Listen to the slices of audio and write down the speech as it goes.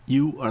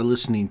You are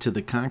listening to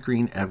the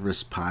Conquering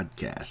Everest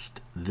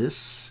podcast.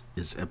 This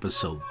is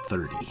episode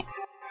 30.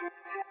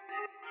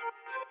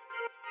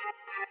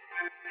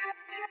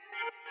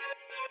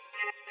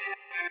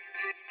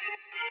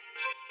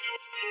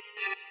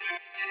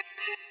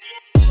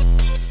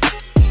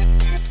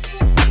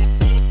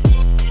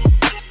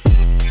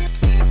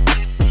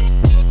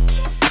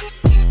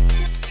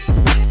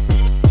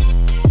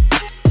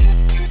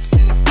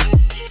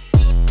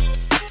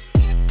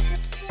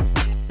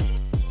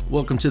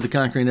 Welcome to the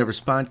Conquering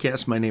Everest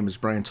podcast. My name is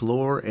Brian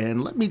Talor,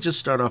 and let me just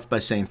start off by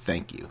saying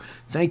thank you.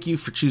 Thank you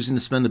for choosing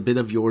to spend a bit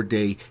of your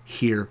day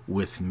here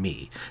with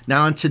me.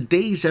 Now, on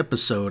today's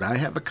episode, I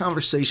have a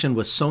conversation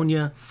with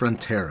Sonia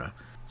Frontera.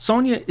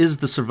 Sonia is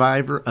the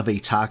survivor of a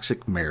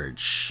toxic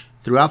marriage.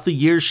 Throughout the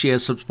years, she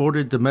has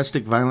supported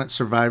domestic violence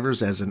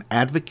survivors as an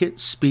advocate,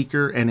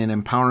 speaker, and an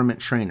empowerment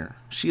trainer.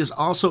 She is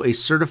also a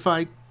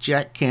certified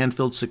Jack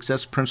Canfield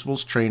Success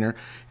Principles trainer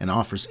and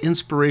offers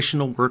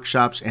inspirational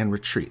workshops and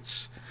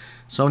retreats.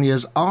 Sonia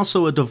is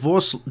also a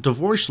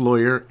divorce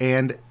lawyer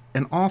and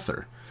an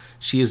author.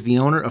 She is the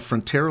owner of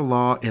Frontera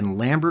Law in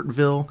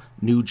Lambertville,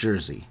 New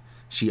Jersey.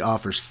 She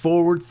offers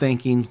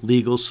forward-thinking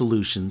legal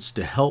solutions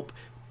to help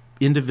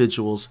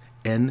individuals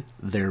end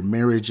their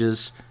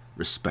marriages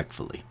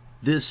respectfully.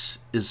 This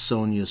is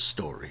Sonia's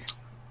story.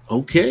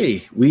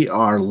 Okay, we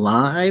are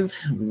live.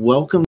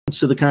 Welcome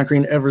to the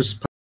Conquering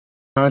Everest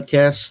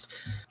podcast.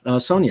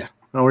 Sonia,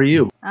 how are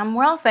you? I'm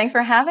well. Thanks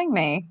for having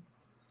me.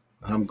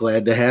 I'm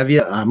glad to have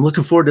you. I'm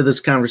looking forward to this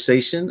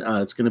conversation.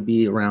 It's going to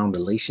be around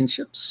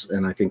relationships,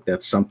 and I think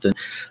that's something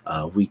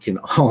we can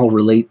all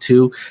relate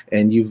to.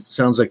 And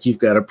sounds like you've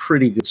got a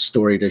pretty good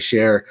story to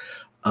share.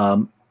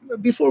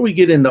 Before we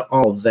get into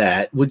all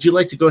that, would you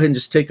like to go ahead and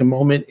just take a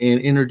moment and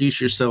introduce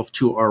yourself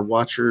to our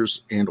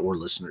watchers and or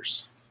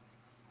listeners?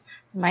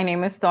 My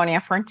name is Sonia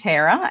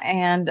Frontera,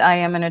 and I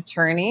am an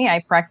attorney. I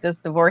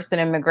practice divorce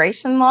and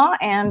immigration law,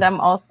 and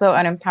I'm also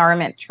an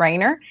empowerment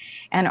trainer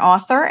and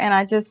author. And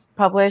I just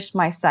published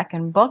my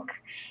second book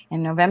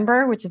in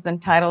November, which is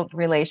entitled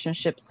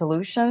Relationship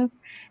Solutions: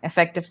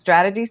 Effective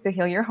Strategies to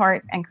Heal Your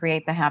Heart and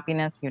Create the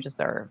Happiness You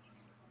Deserve.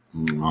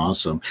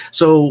 Awesome.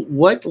 So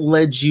what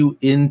led you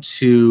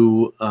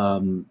into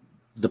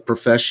the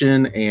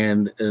profession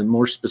and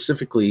more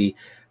specifically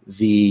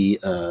the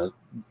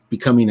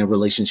becoming a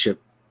relationship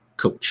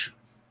coach?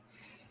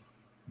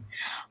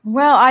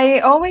 Well,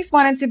 I always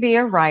wanted to be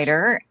a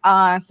writer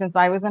since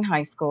I was in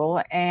high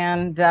school,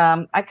 and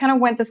I kind of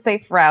went the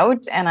safe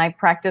route, and I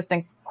practiced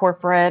in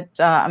corporate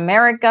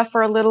America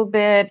for a little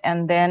bit,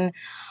 and then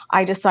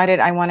I decided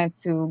I wanted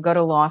to go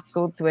to law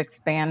school to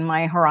expand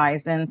my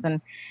horizons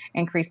and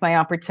increase my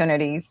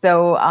opportunities.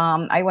 So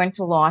I went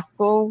to law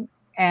school,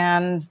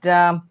 and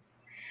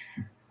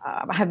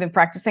I have been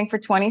practicing for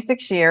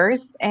 26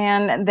 years.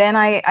 And then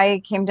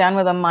I came down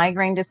with a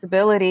migraine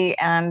disability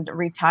and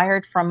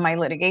retired from my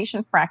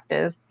litigation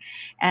practice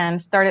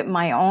and started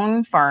my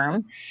own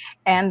firm.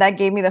 And that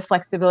gave me the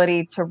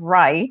flexibility to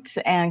write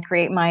and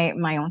create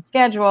my own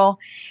schedule.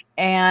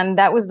 And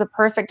that was the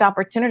perfect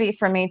opportunity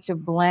for me to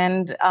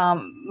blend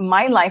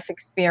my life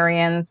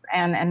experience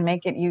and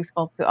make it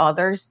useful to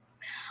others.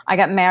 I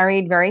got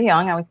married very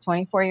young. I was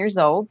 24 years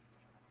old.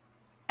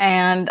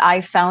 And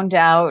I found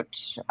out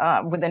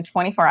within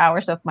 24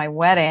 hours of my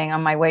wedding,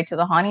 on my way to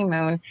the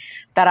honeymoon,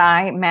 that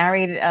I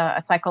married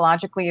a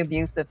psychologically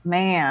abusive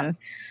man.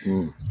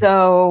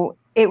 So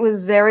it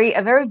was a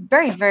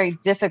very, very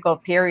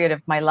difficult period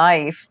of my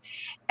life.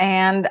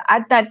 And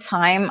at that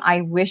time,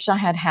 I wish I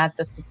had had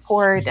the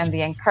support and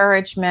the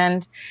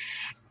encouragement.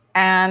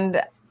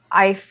 And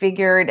I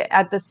figured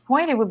at this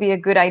point, it would be a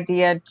good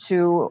idea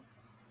to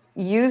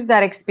use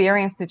that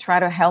experience to try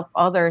to help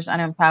others and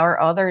empower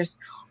others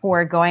who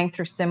are going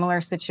through a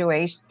similar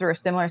situation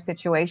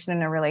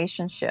in a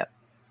relationship.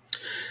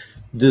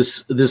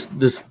 This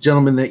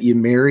gentleman that you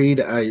married,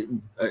 I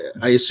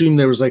assume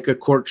there was like a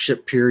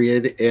courtship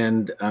period,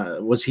 and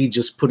was he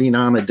just putting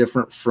on a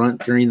different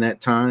front during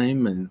that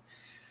time and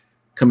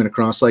coming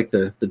across like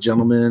the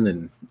gentleman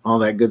and all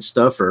that good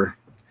stuff? Or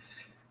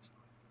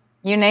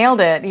you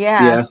nailed it.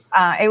 Yeah.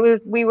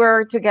 We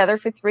were together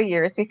for 3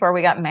 years before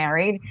we got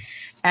married.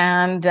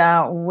 And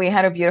we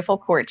had a beautiful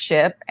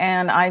courtship,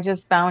 and I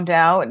just found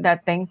out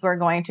that things were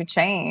going to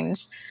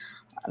change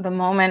the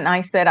moment I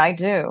said I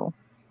do.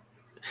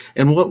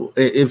 And what,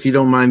 if you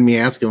don't mind me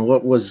asking,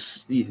 what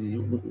was,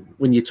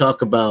 when you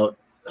talk about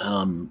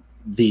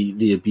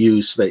the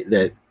abuse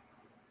that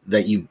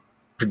you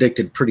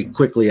predicted pretty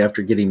quickly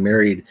after getting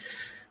married,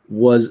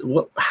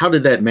 how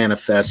did that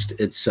manifest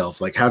itself?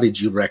 Like, how did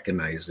you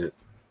recognize it?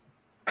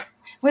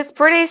 Was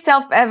pretty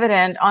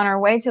self-evident. On our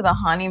way to the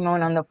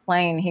honeymoon on the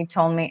plane, he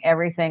told me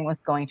everything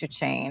was going to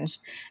change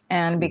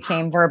and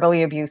became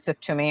verbally abusive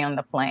to me on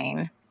the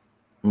plane.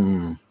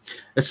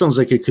 That sounds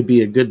like it could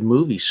be a good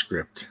movie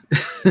script.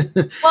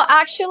 Well,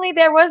 actually,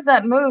 there was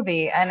that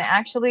movie, and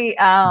actually,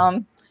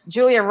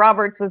 Julia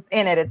Roberts was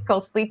in it. It's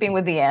called Sleeping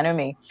with the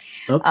Enemy.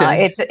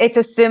 Okay. It's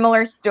a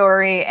similar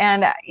story.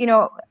 And,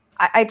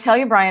 I tell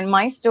you, Brian,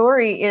 my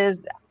story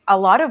is a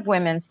lot of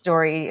women's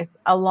stories,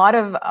 a lot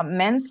of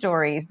men's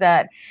stories,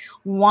 that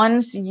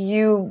once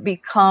you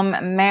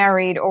become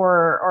married,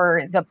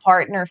 or the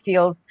partner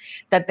feels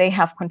that they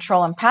have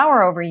control and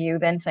power over you,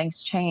 then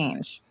things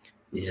change.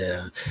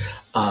 Yeah.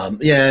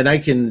 Yeah, and I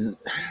can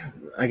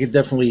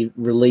definitely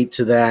relate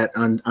to that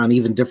on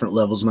even different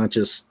levels, not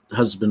just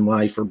husband,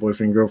 wife, or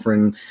boyfriend,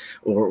 girlfriend,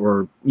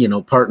 or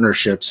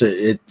partnerships.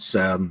 It's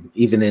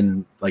even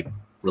in like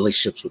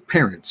relationships with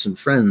parents and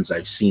friends.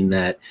 I've seen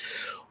that.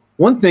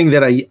 One thing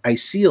that I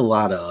see a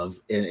lot of,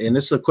 and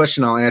this is a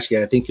question I'll ask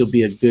you. I think you'll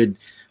be a good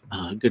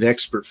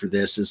expert for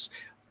this. Is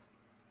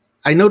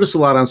I notice a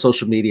lot on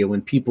social media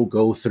when people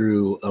go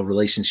through a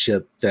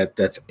relationship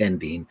that's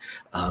ending,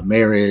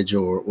 marriage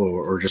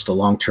or just a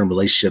long-term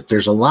relationship.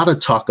 There's a lot of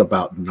talk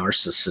about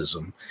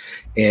narcissism,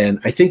 and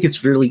I think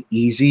it's really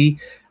easy.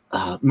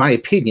 My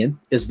opinion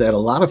is that a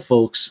lot of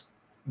folks,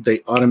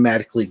 they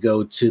automatically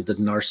go to the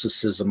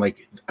narcissism,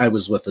 like I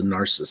was with a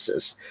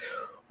narcissist.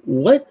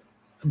 What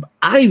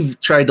I've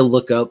tried to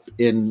look up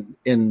and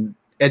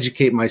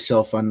educate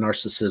myself on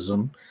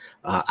narcissism.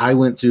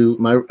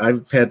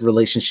 I've had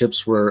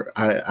relationships where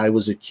I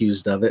was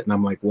accused of it, and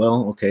I'm like,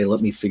 well, okay,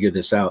 let me figure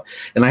this out.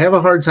 And I have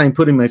a hard time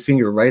putting my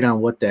finger right on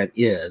what that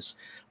is.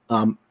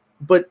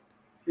 But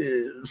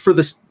for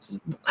this,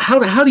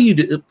 how do you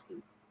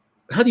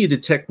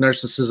detect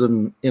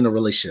narcissism in a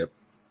relationship?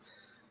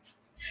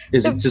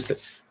 Is it just?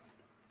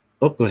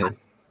 Oh, go ahead.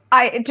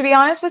 To be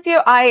honest with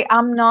you,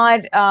 I'm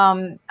not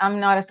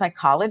a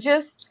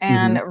psychologist,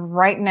 and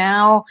right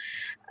now,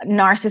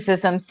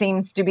 narcissism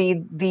seems to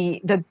be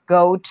the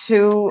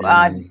go-to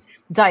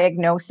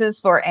diagnosis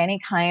for any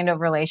kind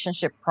of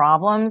relationship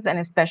problems, and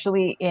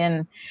especially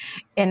in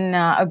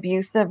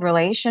abusive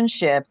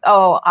relationships.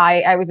 Oh,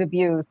 I was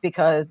abused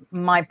because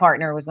my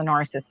partner was a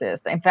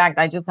narcissist. In fact,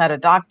 I just had a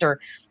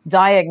doctor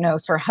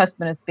diagnose her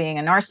husband as being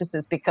a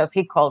narcissist because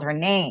he called her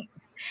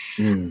names.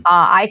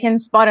 I can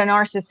spot a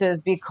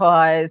narcissist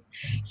because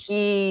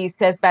he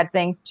says bad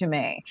things to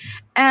me,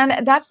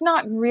 and that's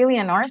not really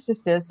a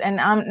narcissist. And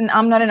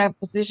I'm not in a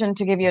position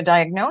to give you a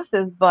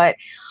diagnosis, but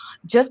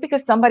just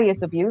because somebody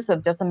is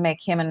abusive doesn't make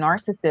him a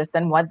narcissist.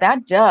 And what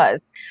that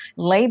does,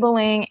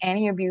 labeling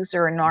any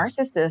abuser a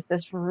narcissist,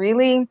 is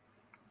really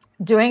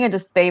doing a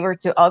disfavor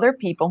to other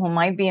people who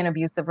might be in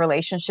abusive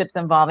relationships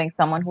involving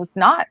someone who's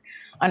not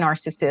a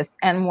narcissist.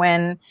 And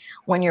when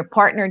your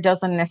partner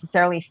doesn't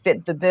necessarily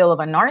fit the bill of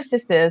a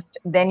narcissist,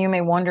 then you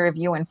may wonder if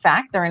you in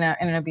fact are in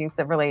an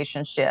abusive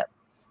relationship.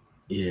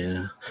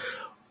 Yeah.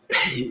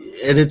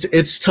 And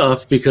it's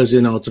tough because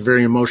it's a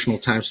very emotional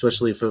time,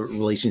 especially if a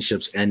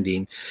relationship's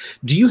ending.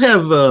 Do you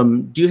have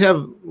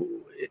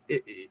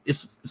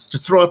if to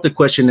throw out the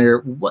question there,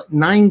 what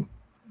nine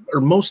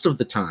or most of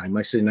the time,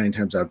 I say 9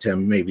 times out of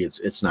 10, maybe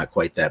it's not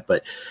quite that,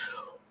 but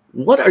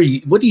what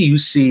do you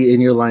see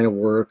in your line of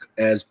work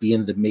as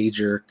being the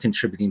major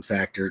contributing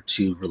factor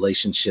to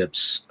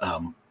relationships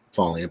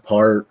falling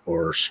apart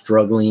or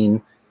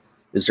struggling?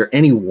 Is there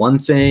any one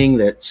thing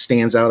that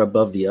stands out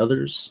above the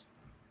others?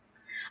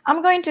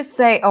 I'm going to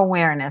say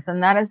awareness,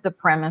 and that is the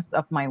premise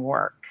of my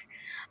work.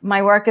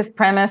 My work is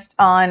premised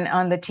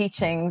on the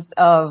teachings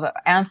of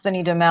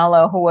Anthony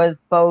DeMello, who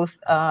was both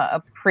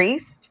a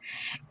priest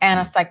and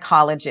a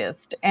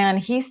psychologist. And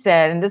he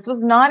said, and this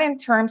was not in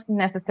terms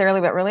necessarily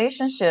about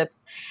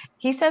relationships,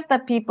 he says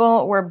that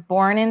people were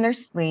born in their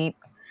sleep,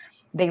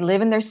 they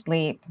live in their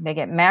sleep, they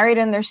get married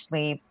in their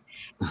sleep,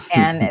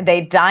 and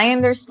they die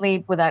in their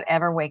sleep without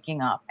ever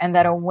waking up. And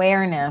that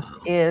awareness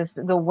is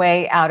the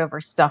way out of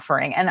our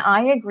suffering. And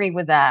I agree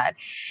with that.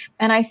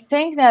 And I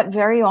think that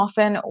very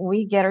often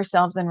we get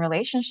ourselves in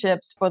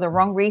relationships for the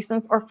wrong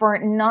reasons, or for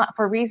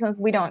reasons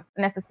we don't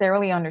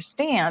necessarily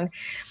understand.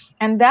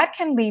 And that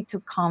can lead to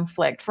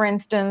conflict. For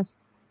instance,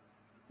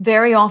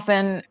 very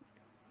often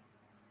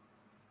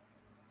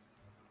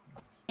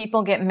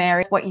people get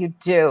married. What you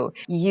do,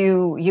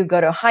 you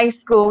go to high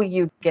school,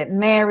 you get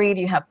married,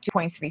 you have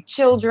 2.3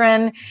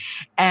 children,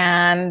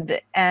 and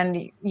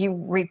you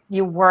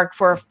work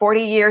for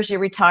 40 years, you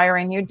retire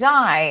and you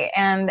die,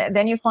 and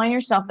then you find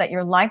yourself that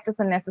your life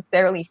doesn't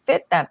necessarily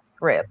fit that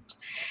script,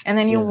 and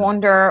then you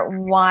wonder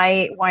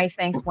why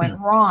things went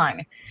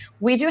wrong.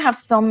 We do have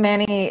so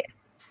many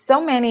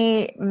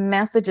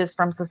messages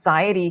from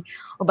society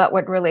about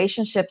what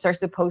relationships are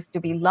supposed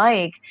to be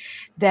like,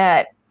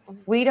 that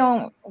we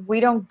don't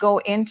go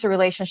into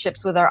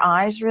relationships with our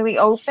eyes really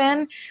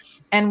open.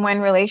 And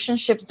when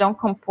relationships don't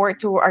comport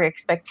to our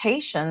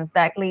expectations,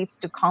 that leads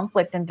to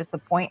conflict and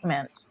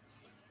disappointment.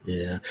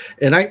 Yeah,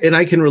 and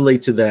I can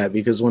relate to that,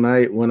 because when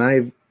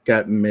I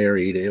got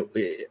married,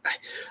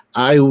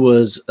 I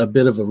was a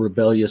bit of a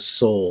rebellious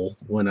soul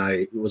when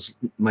I was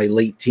my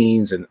late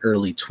teens and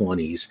early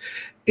 20s.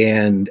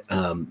 And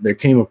there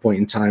came a point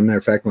in time, matter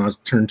of fact, when I was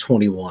turned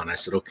 21, I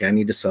said, okay, I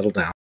need to settle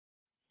down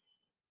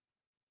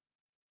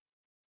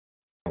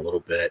a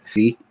little bit.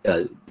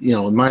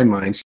 In my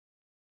mind,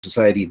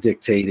 society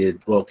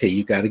dictated, well, okay,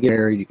 you got to get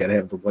married, you got to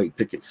have the white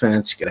picket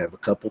fence, you got to have a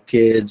couple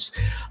kids,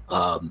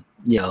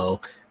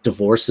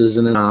 divorce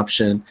isn't an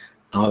option.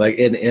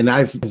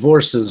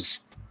 Divorce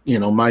is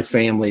my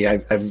family,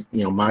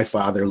 my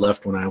father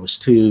left when I was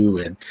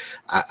 2, and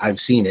I've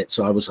seen it.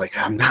 So I was like,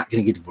 I'm not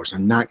going to get divorced.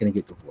 I'm not going to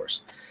get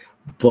divorced.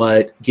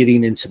 But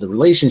getting into the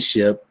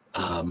relationship,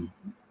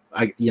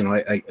 I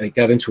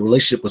got into a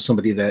relationship with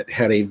somebody that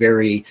had a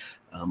very,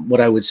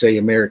 what I would say,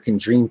 American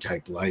dream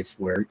type life,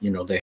 where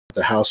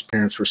the house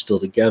parents were still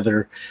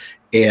together,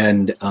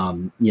 and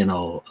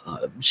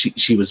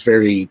she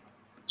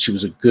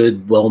was a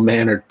good, well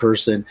mannered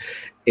person,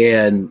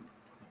 and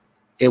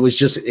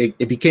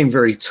it became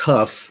very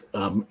tough,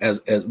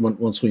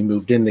 once we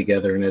moved in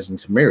together and as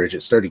into marriage.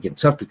 It started getting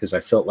tough because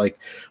I felt like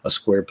a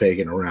square peg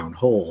in a round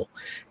hole,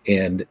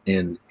 and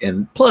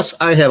plus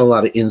I had a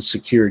lot of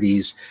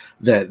insecurities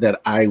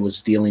that I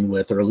was dealing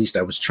with, or at least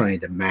I was trying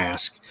to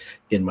mask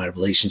in my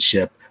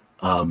relationship,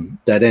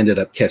 that ended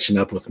up catching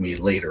up with me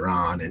later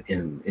on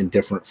in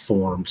different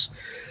forms.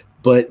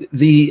 But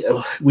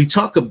we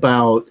talk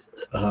about,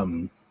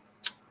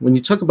 when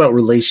you talk about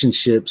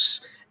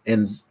relationships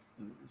and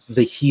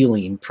the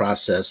healing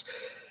process,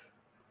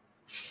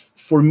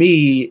 for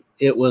me,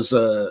 it was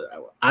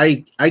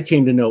I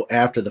came to know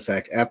after the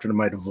fact, after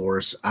my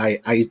divorce.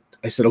 I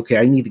said, okay,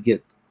 I need to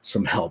get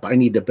some help. I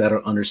need to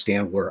better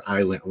understand where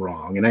I went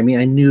wrong. And I mean,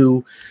 I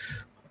knew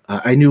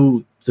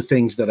the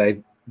things that I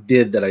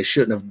did that I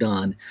shouldn't have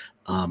done.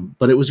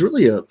 But it was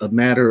really a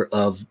matter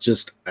of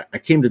just, I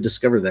came to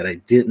discover that I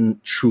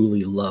didn't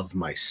truly love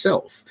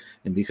myself.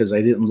 And because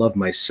I didn't love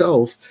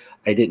myself,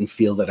 I didn't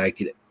feel that I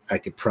could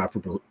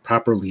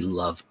properly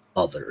love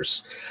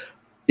others.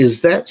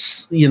 Is that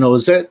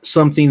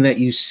something that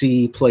you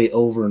see play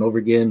over and over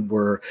again,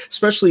 where,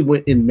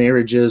 especially in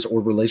marriages or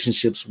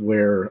relationships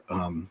where,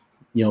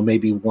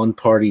 maybe one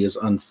party is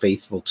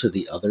unfaithful to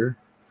the other?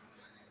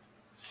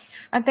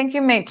 I think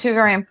you made two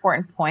very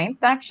important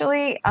points,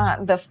 actually.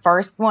 The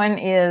first one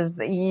is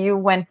you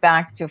went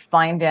back to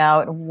find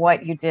out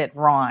what you did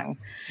wrong.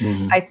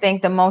 Mm-hmm. I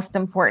think the most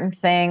important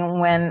thing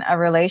when a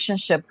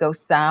relationship goes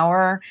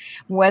sour,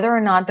 whether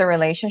or not the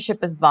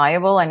relationship is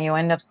viable and you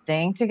end up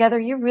staying together,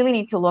 you really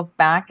need to look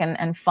back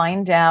and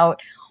find out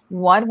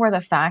what were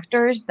the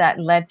factors that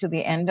led to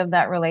the end of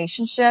that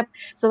relationship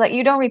so that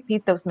you don't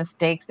repeat those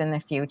mistakes in the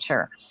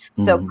future.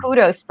 So Mm-hmm.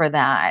 kudos for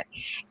that.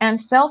 And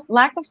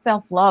lack of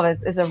self-love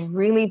is a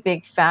really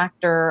big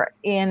factor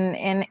in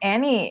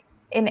any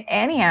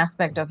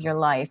aspect of your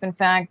life. In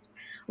fact,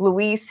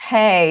 Louise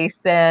Hay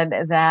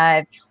said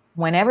that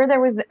whenever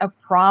there was a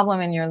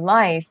problem in your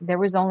life, there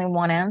was only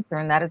one answer,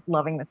 and that is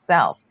loving the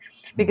self.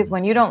 Because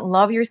when you don't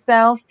love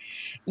yourself,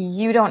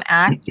 you don't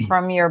act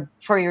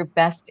for your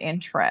best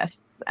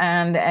interests,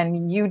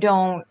 and you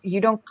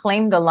don't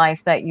claim the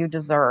life that you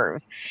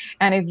deserve.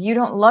 And if you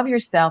don't love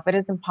yourself, it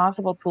is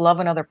impossible to love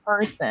another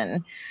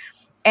person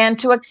and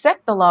to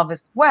accept the love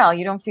as well.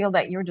 You don't feel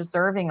that you're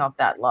deserving of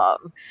that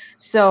love.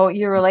 So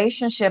your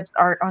relationships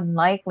are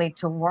unlikely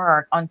to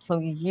work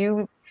until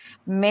you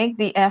make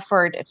the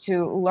effort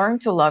to learn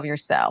to love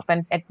yourself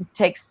and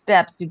take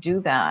steps to do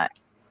that.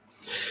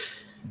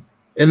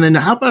 And then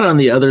how about on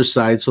the other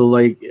side? So,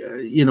 like,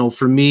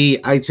 for me,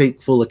 I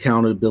take full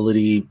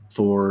accountability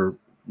for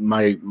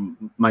my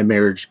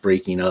marriage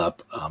breaking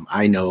up.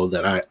 I know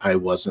that I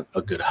wasn't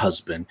a good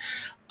husband.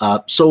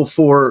 So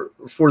for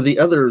the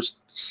other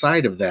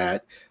side of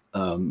that,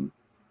 um,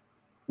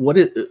 what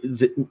is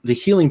the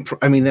healing?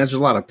 I mean, there's a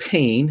lot of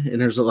pain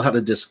and there's a lot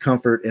of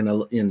discomfort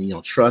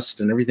and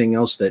trust and everything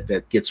else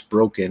that gets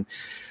broken.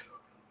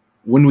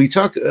 When you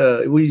talk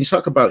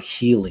about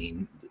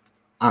healing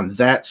on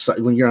that side,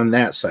 when you're on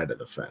that side of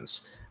the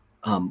fence,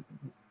 um,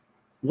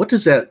 what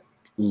does that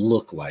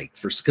look like?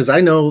 Because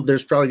I know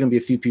there's probably going to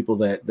be a few people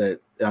that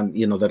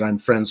I'm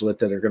friends with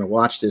that are going to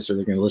watch this, or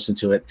they're going to listen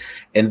to it,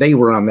 and they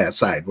were on that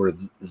side where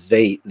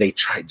they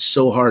tried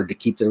so hard to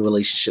keep their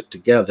relationship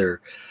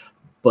together,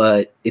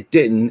 but it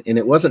didn't, and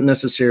it wasn't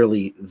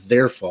necessarily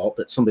their fault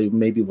that somebody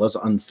maybe was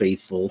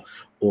unfaithful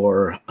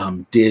or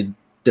did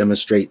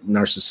demonstrate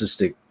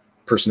narcissistic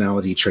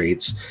personality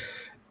traits,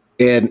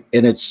 and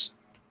it's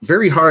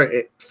very hard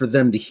for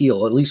them to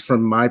heal, at least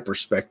from my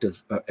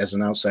perspective, as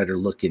an outsider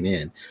looking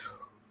in.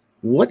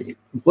 What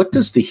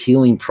does the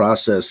healing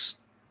process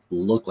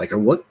look like, or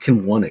what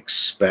can one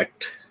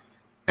expect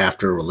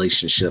after a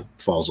relationship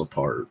falls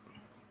apart?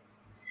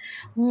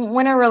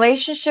 When a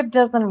relationship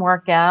doesn't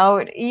work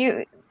out,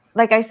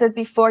 like I said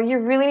before, you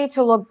really need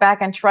to look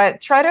back and try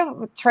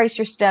to trace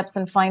your steps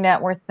and find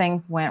out where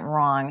things went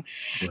wrong,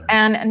 Right.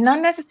 and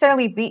not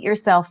necessarily beat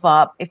yourself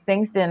up if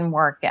things didn't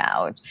work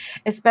out,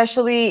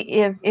 especially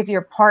if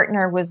your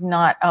partner was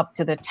not up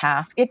to the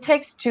task. It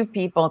takes two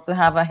people to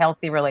have a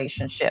healthy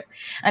relationship,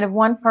 and if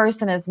one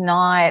person is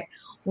not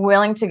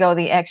willing to go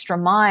the extra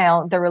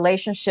mile, the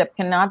relationship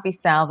cannot be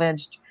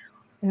salvaged,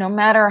 no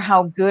matter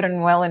how good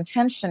and well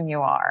intentioned you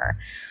are.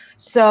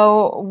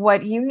 So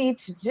what you need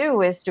to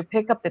do is to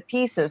pick up the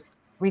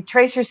pieces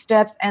retrace your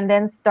steps, and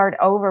then start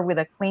over with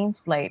a clean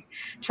slate.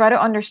 Try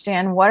to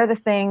understand what are the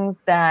things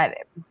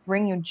that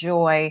bring you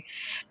joy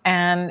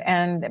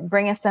and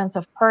bring a sense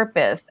of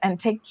purpose, and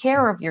take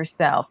care of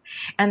yourself.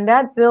 And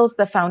that builds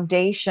the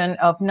foundation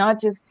of not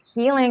just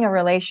healing a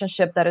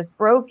relationship that is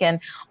broken,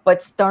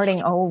 but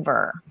starting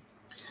over.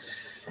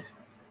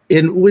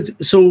 And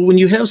so when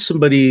you have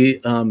somebody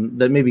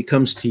that maybe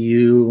comes to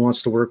you,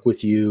 wants to work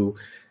with you,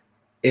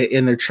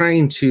 and they're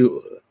trying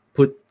to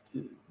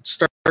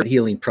start the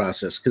healing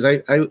process,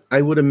 because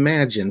I would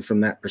imagine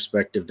from that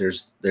perspective,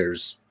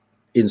 there's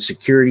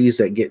insecurities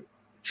that get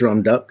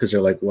drummed up because they're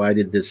like, why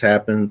did this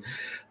happen?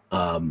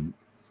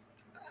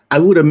 I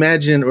would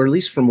imagine, or at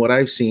least from what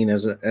I've seen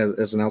as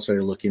an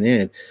outsider looking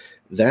in,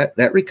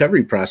 that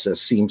recovery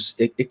process seems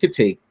it could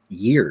take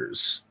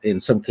years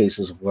in some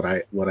cases of what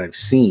I've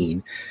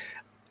seen.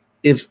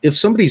 If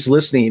somebody's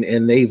listening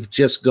and they've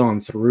just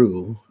gone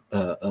through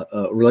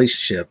a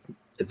relationship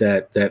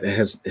that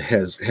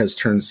has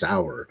turned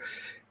sour,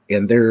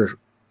 and they're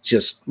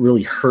just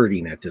really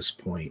hurting at this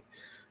point,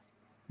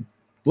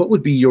 what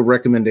would be your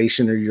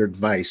recommendation or your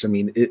advice? I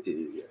mean,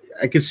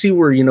 I could see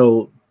where,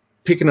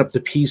 picking up the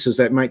pieces,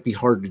 that might be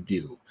hard to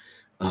do.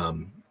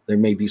 There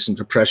may be some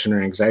depression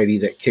or anxiety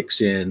that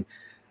kicks in.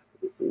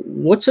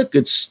 What's a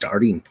good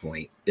starting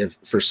point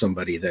for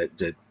somebody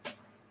that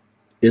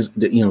is,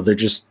 they're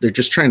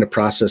just trying to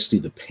process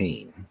through the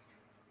pain?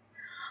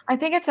 I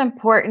think it's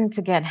important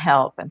to get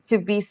help, to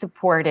be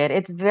supported.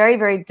 It's very,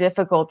 very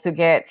difficult to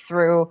get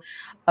through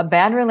a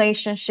bad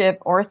relationship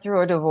or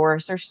through a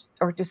divorce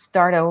or to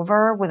start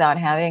over without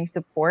having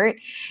support.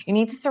 You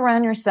need to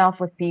surround yourself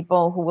with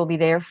people who will be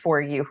there for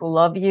you, who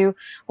love you,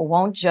 who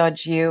won't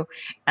judge you,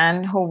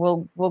 and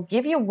who will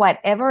give you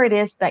whatever it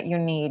is that you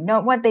need,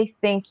 not what they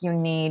think you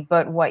need,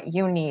 but what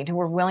you need, who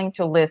are willing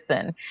to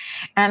listen.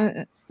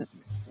 And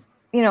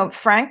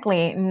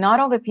frankly, not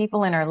all the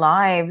people in our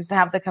lives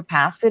have the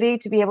capacity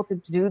to be able to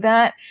do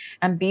that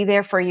and be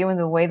there for you in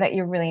the way that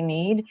you really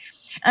need.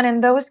 And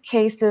in those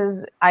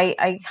cases,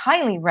 I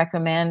highly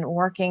recommend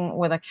working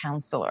with a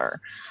counselor,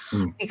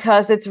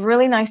 because it's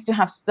really nice to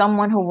have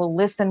someone who will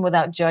listen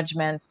without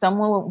judgment,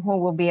 someone who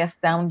will be a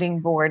sounding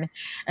board,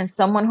 and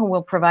someone who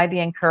will provide the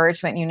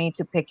encouragement you need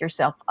to pick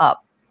yourself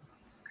up.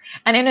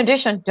 And in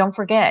addition, don't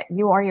forget,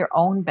 you are your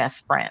own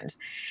best friend.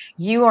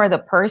 You are the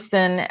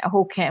person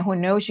who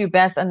knows you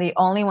best, and the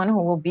only one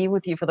who will be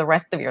with you for the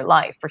rest of your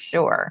life, for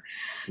sure.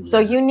 Yeah. So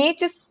you need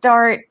to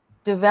start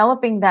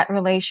developing that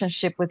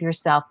relationship with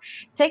yourself.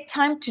 Take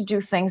time to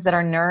do things that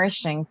are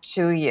nourishing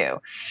to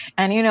you.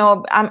 And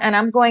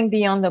I'm going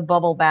beyond the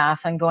bubble bath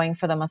and going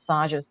for the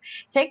massages.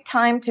 Take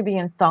time to be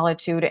in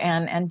solitude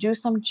and do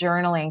some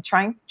journaling.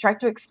 Try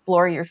to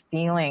explore your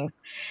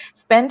feelings.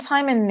 Spend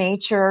time in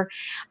nature.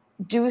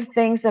 Do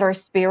things that are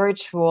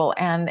spiritual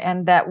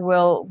and that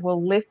will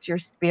lift your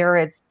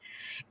spirits.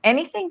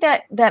 Anything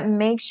that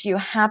makes you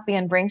happy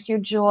and brings you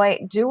joy,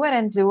 do it,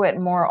 and do it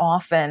more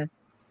often,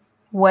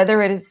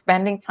 whether it is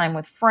spending time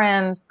with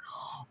friends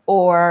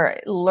or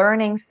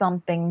learning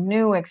something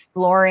new,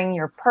 exploring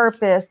your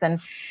purpose and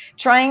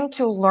trying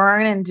to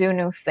learn and do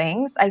new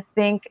things. I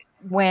think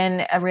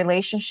when a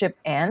relationship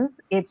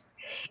ends, it's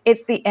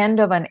the end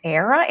of an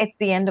era. It's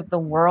the end of the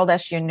world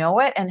as you know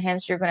it. And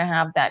hence you're going to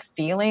have that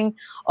feeling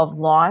of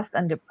loss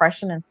and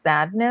depression and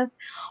sadness.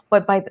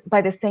 But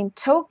by the same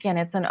token,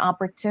 it's an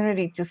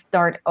opportunity to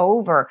start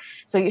over.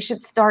 So you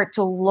should start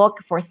to look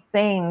for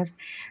things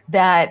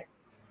that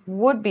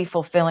would be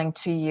fulfilling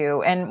to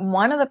you. And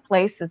one of the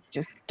places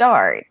to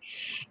start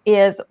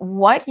is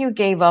what you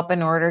gave up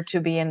in order to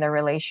be in the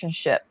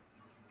relationship.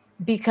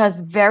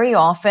 Because very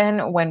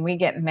often when we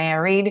get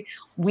married,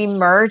 we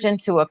merge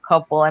into a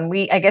couple, and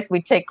I guess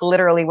we take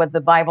literally what the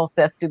Bible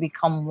says to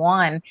become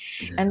one.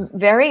 Yeah. And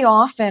very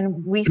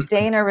often we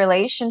stay in a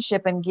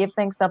relationship and give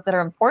things up that are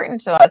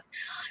important to us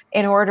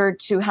in order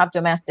to have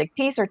domestic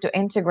peace or to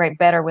integrate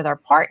better with our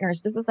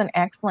partners. This is an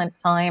excellent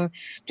time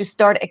to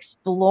start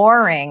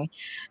exploring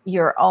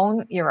your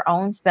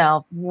own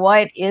self.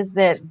 What is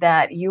it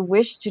that you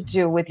wish to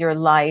do with your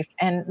life?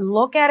 And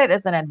look at it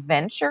as an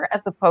adventure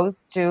as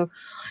opposed to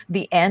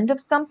the end of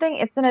something.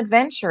 It's an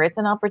adventure. It's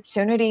an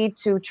opportunity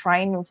to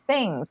try new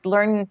things,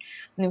 learn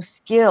new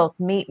skills,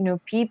 meet new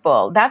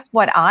people. That's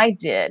what I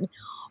did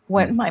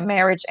when my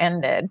marriage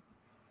ended.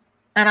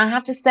 And I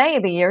have to say,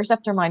 the years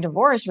after my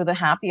divorce were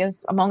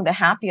among the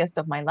happiest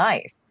of my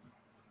life.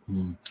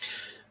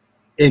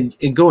 And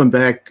going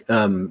back,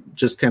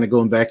 just kind of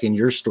going back in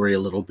your story a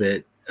little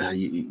bit,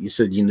 you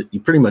said you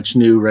pretty much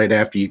knew right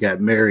after you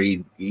got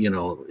married, he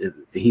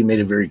made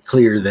it very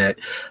clear that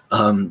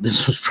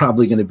this was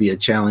probably going to be a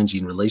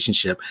challenging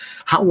relationship.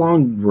 How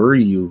long were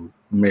you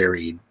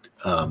married?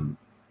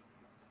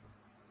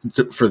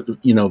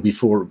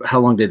 Before, how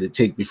long did it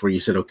take before you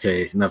said,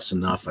 okay, enough's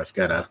enough. I've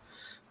got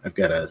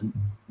to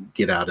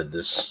get out of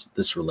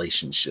this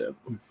relationship?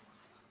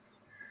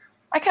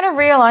 I kind of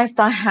realized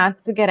I had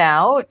to get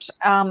out.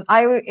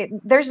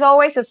 There's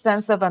always a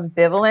sense of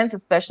ambivalence,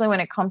 especially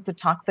when it comes to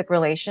toxic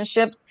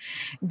relationships,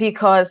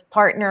 because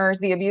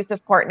the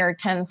abusive partner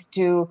tends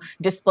to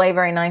display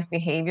very nice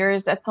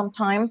behaviors at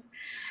sometimes.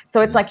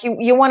 So it's Mhm. like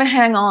you want to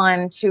hang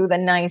on to the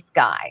nice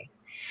guy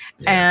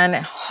Yeah. and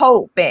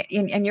hope it,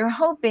 and you're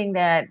hoping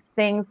that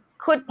things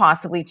could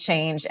possibly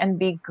change and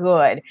be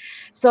good.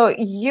 So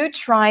you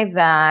try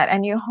that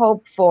and you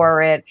hope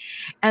for it,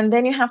 and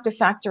then you have to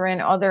factor in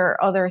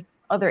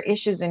other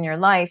issues in your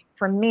life.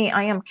 For me,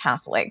 I am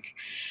Catholic,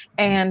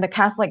 and the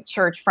Catholic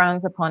Church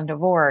frowns upon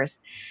divorce.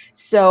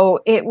 So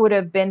it would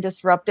have been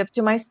disruptive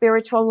to my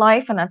spiritual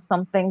life. And that's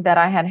something that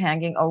I had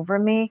hanging over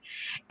me.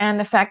 And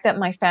the fact that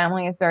my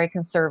family is very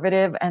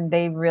conservative and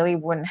they really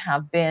wouldn't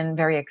have been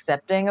very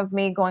accepting of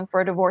me going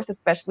for a divorce,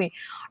 especially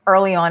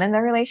early on in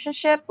the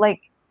relationship.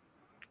 Like,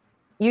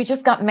 you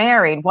just got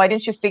married. Why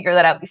didn't you figure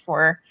that out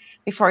before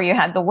you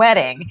had the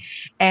wedding?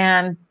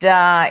 And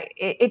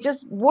it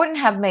just wouldn't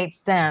have made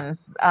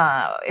sense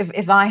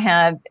if I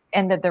had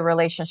ended the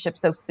relationship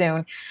so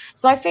soon.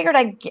 So I figured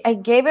I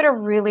gave it a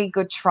really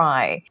good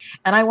try,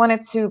 and I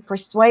wanted to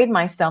persuade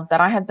myself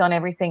that I had done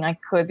everything I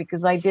could,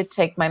 because I did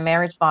take my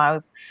marriage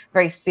vows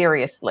very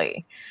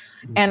seriously.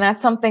 And Mhm.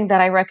 that's something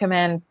that I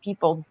recommend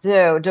people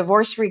do.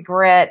 Divorce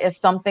regret is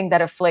something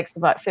that afflicts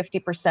about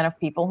 50% of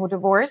people who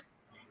divorce,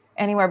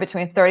 anywhere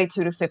between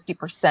 32 to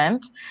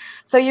 50%.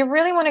 So you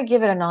really want to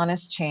give it an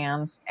honest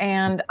chance.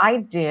 And I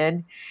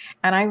did.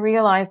 And I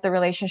realized the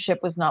relationship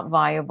was not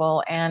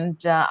viable.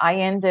 And I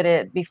ended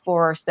it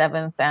before our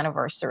seventh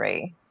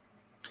anniversary.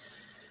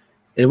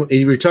 And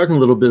you were talking a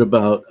little bit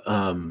about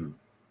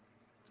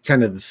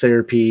kind of the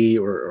therapy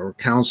or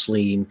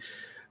counseling.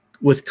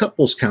 With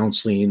couples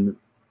counseling,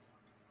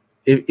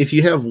 if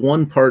you have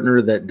one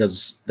partner that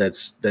does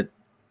that,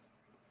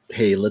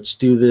 hey, let's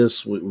do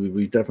this,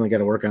 we definitely got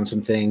to work on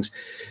some things,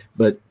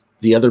 but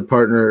the other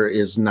partner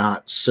is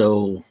not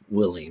so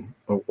willing,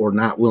 or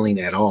not willing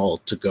at all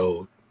to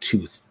go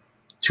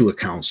to a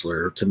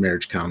counselor, to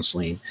marriage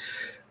counseling,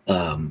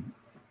 um,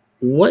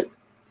 what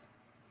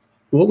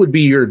what would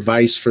be your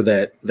advice for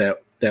that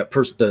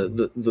person,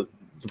 the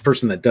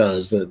person that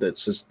does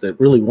that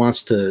really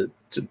wants to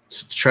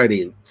try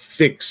to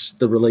fix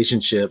the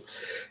relationship?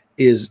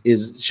 Is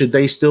should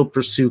they still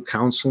pursue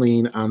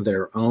counseling on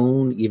their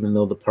own even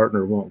though the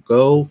partner won't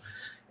go?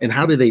 And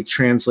how do they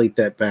translate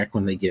that back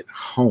when they get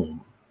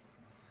home?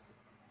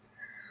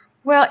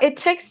 Well, it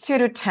takes two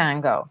to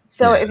tango.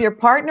 So Yeah. if your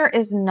partner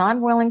is not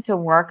willing to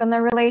work on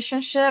the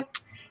relationship,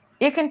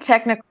 you can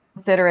technically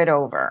consider it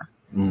over,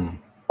 Mm,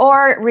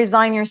 or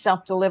resign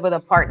yourself to live with a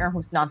partner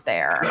who's not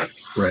there.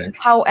 right.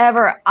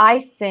 However,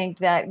 I think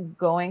that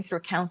going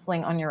through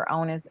counseling on your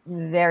own is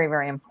very,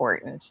 very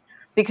important,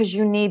 because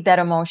you need that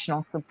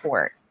emotional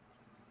support.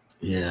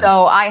 Yeah.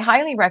 So I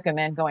highly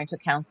recommend going to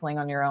counseling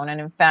on your own.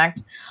 And in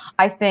fact,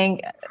 I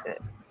think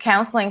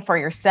counseling for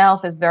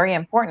yourself is very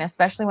important,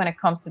 especially when it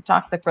comes to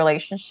toxic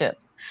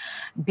relationships,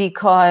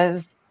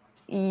 because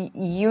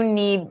you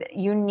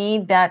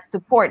need that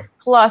support.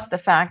 Plus the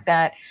fact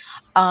that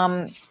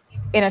um,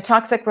 in a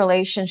toxic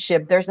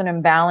relationship, there's an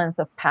imbalance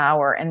of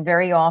power, and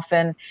very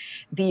often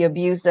the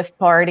abusive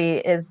party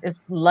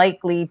is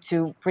likely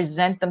to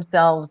present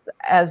themselves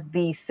as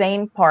the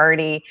sane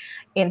party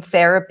in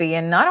therapy,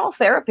 and not all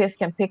therapists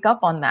can pick up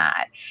on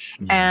that.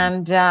 Yeah.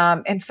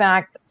 And in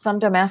fact, some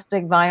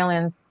domestic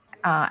violence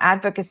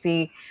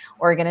advocacy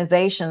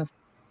organizations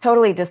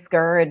totally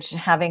discourage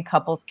having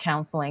couples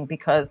counseling,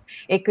 because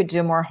it could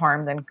do more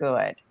harm than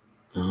good.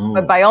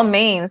 But Oh, by all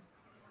means,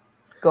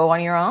 go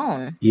on your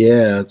own.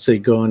 yeah. I'd say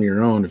go on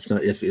your own,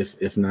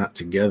 if not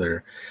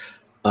together.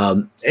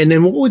 And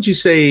then what would you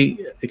say?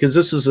 Because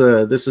this is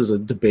a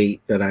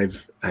debate that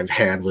I've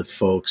had with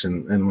folks,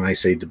 and when I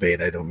say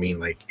debate, I don't mean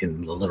like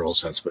in the literal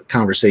sense, but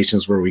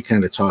conversations where we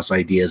kind of toss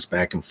ideas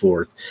back and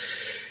forth.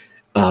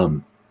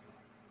 Um,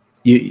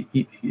 a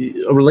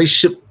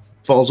relationship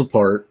falls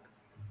apart,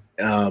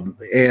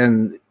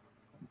 and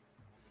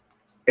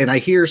I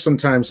hear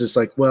sometimes it's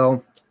like,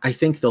 well, I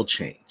think they'll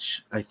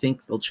change. I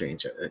think they'll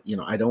change.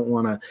 I don't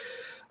want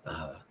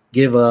to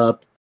give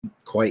up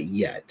quite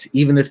yet.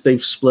 Even if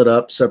they've split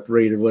up,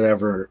 separated,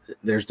 whatever,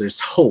 there's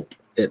hope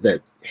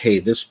that hey,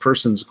 this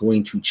person's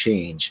going to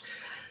change.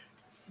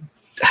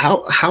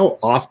 How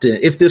often,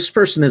 if this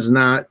person is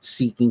not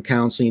seeking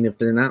counseling, if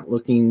they're not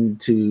looking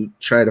to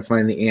try to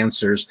find the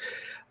answers,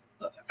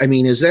 I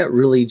mean, is that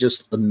really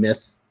just a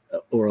myth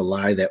or a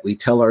lie that we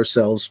tell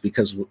ourselves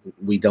because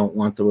we don't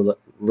want the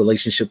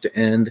relationship to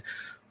end?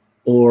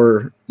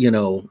 Or,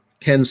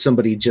 can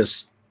somebody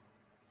just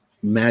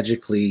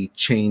magically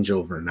change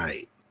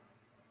overnight?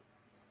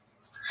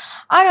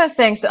 I don't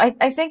think so.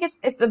 I think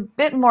it's a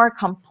bit more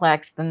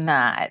complex than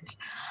that.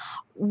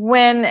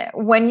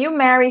 When you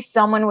marry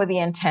someone with the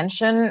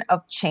intention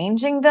of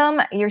changing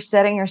them, you're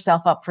setting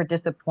yourself up for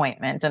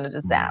disappointment and a Mm,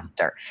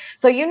 disaster.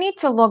 So you need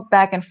to look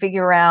back and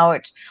figure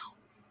out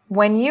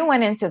when you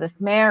went into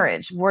this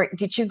marriage,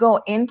 did you go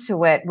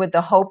into it with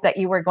the hope that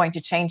you were going to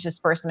change this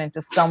person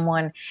into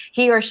someone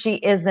he or she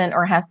isn't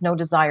or has no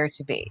desire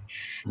to be?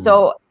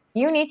 So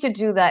you need to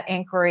do that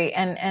inquiry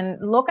and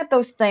look at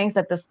those things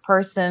that this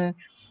person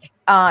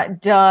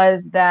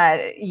does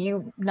that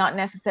you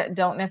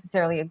don't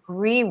necessarily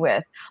agree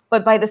with.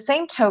 But by the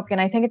same token,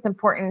 I think it's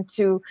important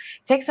to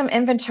take some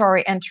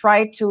inventory and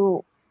try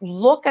to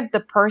look at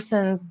the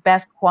person's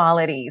best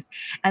qualities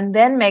and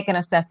then make an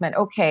assessment.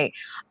 Okay,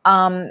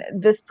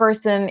 this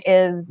person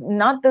is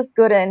not this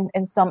good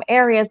in some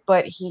areas,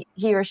 but he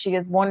or she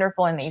is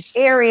wonderful in these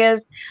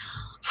areas.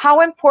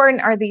 How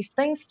important are these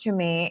things to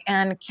me,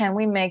 and can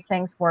we make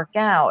things work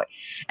out?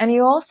 And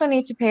you also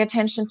need to pay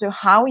attention to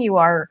how you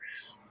are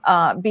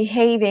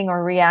behaving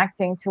or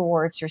reacting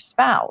towards your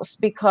spouse,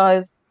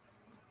 because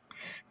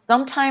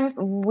sometimes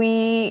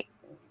we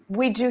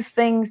do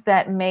things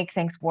that make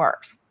things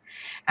worse,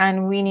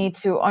 and we need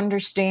to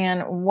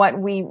understand what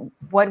we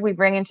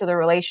bring into the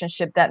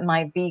relationship that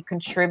might be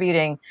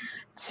contributing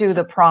to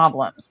the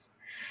problems.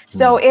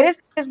 So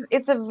it's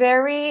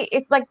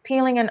like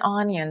peeling an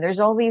onion. There's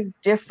all these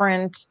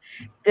different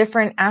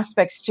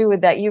aspects to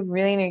it that you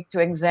really need to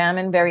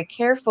examine very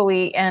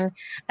carefully and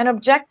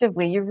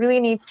objectively. You really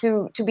need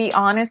to be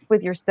honest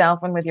with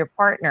yourself and with your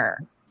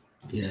partner.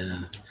 Yeah.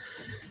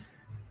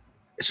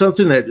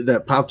 Something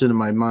that popped into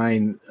my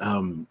mind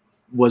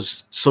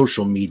was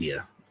social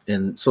media,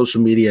 and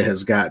social media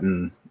has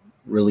gotten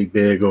really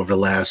big over the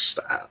last,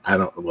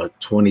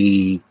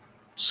 20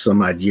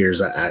 some odd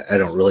years. I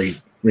don't really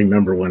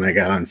remember when I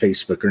got on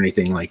Facebook or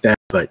anything like that,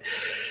 but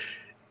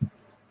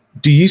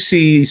do you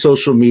see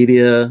social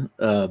media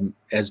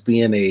as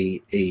being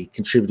a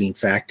contributing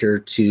factor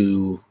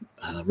to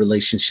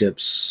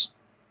relationships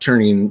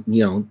turning,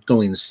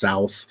 going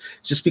south,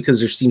 just because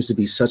there seems to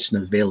be such an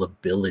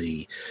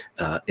availability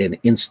and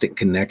instant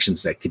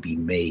connections that could be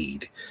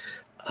made?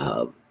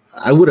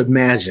 I would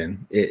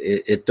imagine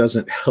it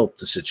doesn't help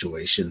the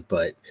situation,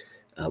 but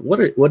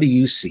what do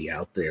you see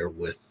out there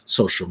with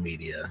social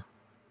media?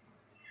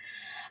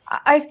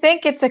 I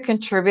think it's a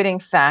contributing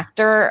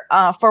factor.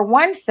 For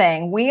one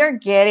thing, we are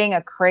getting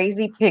a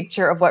crazy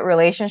picture of what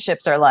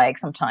relationships are like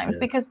sometimes, Yeah.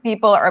 because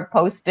people are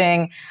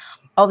posting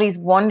all these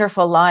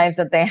wonderful lives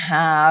that they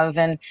have,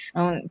 and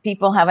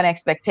people have an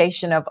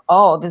expectation of,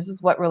 oh, this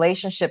is what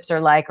relationships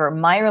are like, or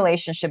my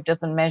relationship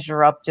doesn't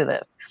measure up to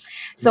this.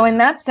 So in Yeah.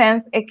 that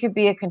sense, it could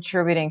be a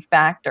contributing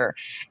factor.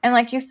 And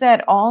like you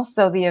said,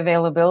 also the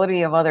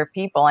availability of other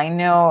people. I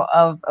know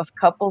of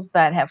couples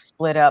that have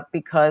split up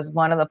because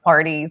one of the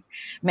parties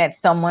met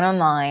someone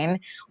online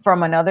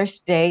from another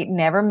state,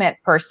 never met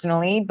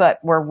personally,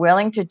 but were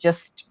willing to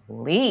just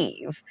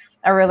leave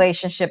a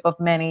relationship of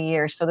many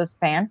years for this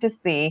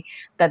fantasy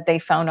that they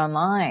found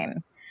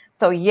online.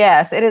 So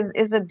yes,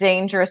 is a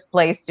dangerous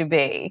place to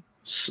be.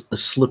 A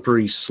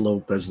slippery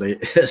slope, as they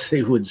as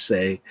they would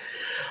say.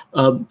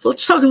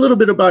 Let's talk a little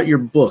bit about your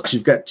books.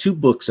 You've got two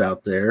books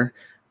out there.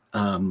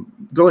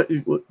 Go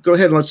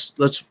ahead and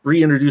let's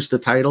reintroduce the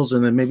titles,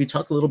 and then maybe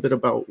talk a little bit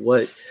about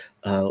what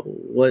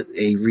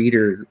a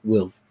reader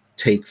will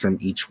take from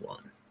each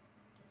one.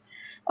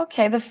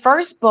 Okay, the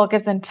first book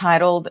is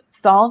entitled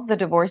Solve the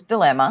Divorce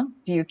Dilemma.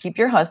 Do you keep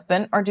your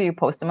husband or do you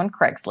post him on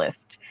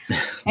Craigslist?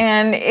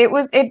 And it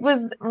was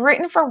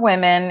written for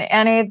women,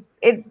 and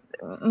it's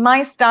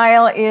my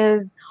style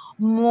is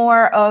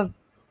more of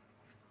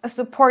a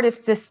supportive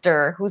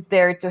sister who's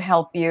there to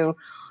help you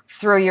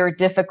through your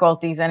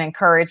difficulties and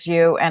encourage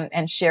you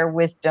and share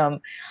wisdom.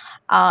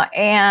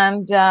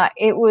 And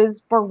it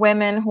was for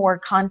women who are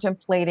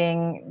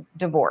contemplating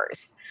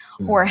divorce,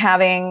 who are Mm.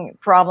 having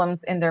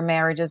problems in their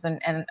marriages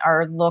and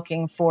are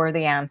looking for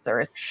the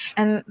answers.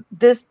 And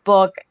this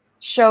book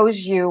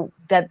shows you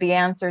that the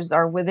answers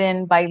are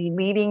within by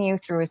leading you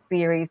through a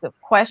series of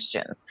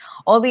questions,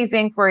 all these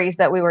inquiries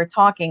that we were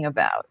talking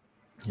about.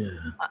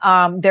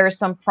 Yeah. There's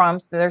some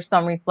prompts, there's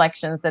some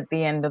reflections at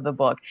the end of the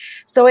book.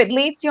 So it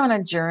leads you on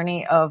a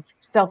journey of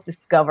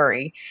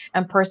self-discovery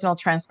and personal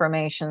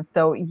transformation.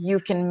 So you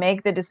can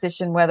make the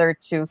decision whether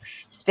to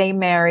stay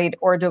married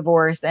or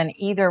divorce, and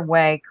either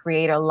way,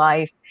 create a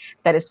life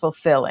that is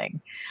fulfilling.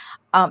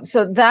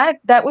 So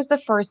that was the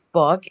first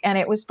book, and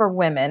it was for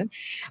women,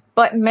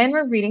 but men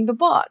were reading the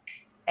book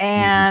Mhm.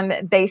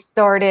 and they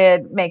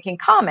started making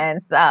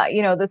comments.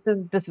 This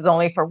is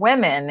only for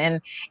women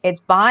and it's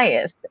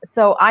biased.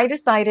 So I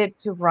decided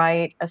to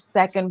write a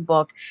second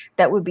book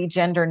that would be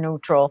gender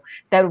neutral,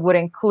 that would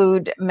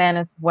include men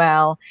as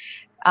well.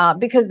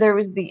 Because there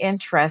was the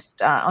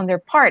interest on their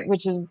part,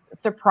 which is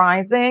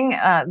surprising.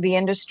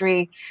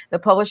 The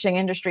publishing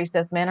industry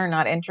says men are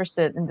not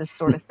interested in this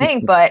sort of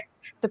thing, but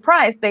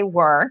surprise, they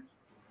were.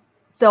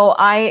 So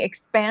I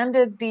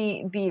expanded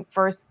the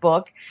first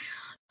book,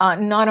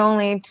 not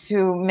only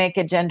to make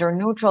it gender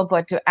neutral,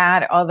 but to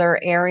add other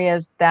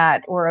areas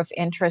that were of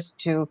interest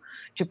to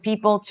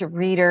people, to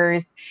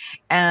readers,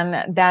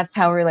 and that's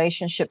how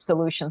Relationship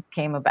Solutions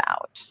came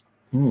about.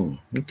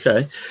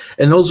 Okay.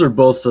 And those are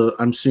both,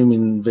 I'm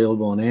assuming,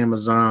 available on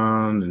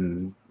Amazon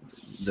and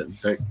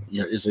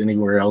is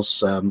anywhere else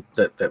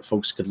that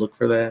folks could look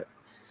for that?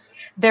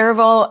 They're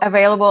all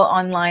available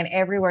online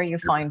everywhere you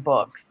find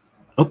books.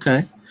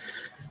 Okay,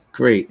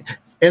 great.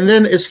 And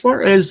then as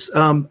far as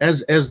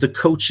the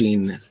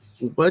coaching,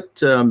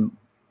 what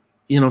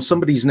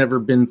somebody's never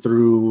been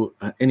through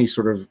any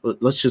sort of,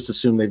 let's just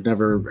assume they've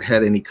never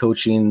had any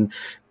coaching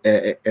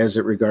as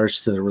it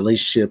regards to the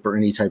relationship or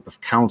any type of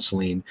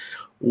counseling.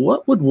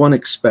 What would one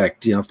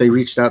expect, if they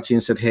reached out to you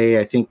and said, hey,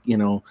 I think,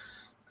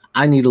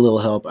 I need a little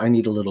help, I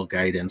need a little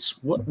guidance.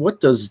 What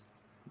does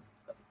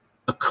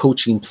a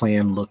coaching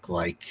plan look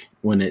like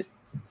when it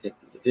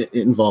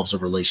involves a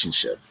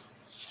relationship?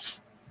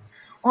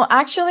 Well,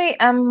 actually,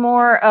 I'm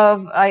more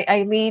of,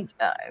 I lead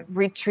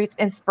retreats,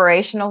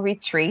 inspirational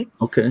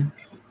retreats. Okay.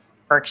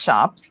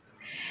 Workshops.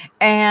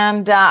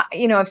 And,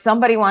 if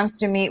somebody wants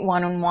to meet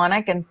one-on-one,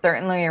 I can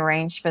certainly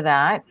arrange for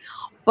that.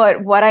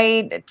 But what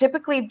I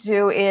typically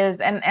do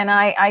is, and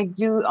I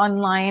do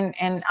online,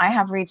 and I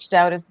have reached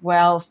out as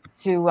well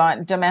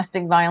to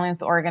domestic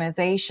violence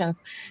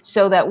organizations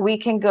so that we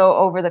can go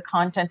over the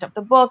content of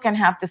the book and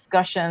have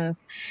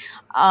discussions.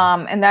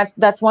 And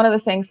that's one of the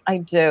things I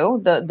do,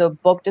 the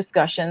book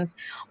discussions.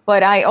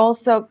 But I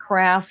also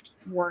craft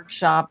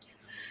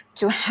workshops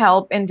to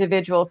help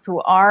individuals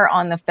who are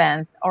on the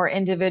fence, or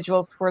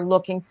individuals who are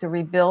looking to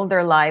rebuild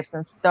their lives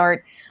and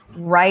start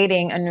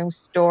writing a new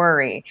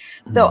story.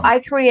 So I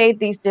create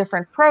these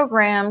different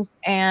programs,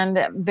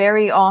 and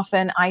very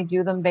often I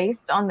do them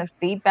based on the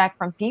feedback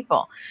from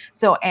people.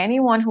 So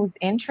anyone who's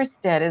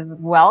interested is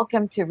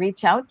welcome to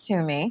reach out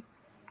to me.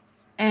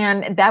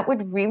 And that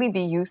would really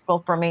be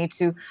useful for me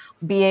to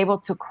be able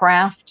to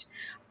craft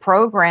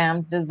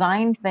programs,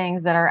 design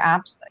things that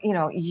are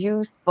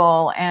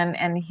useful,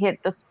 and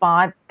hit the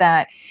spots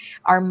that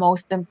are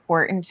most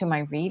important to my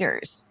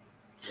readers.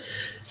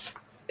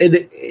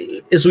 And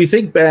as we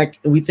think back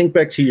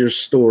to your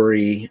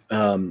story,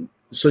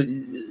 so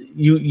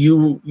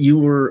you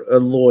were a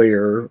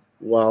lawyer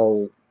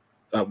while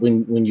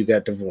when you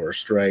got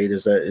divorced, right?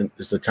 Is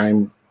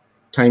the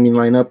timing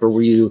line up, or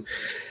were you?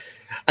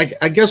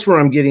 I guess where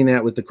I'm getting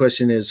at with the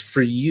question is,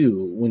 for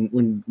you,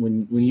 when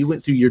you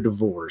went through your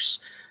divorce,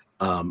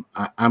 I'm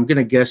going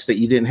to guess that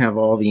you didn't have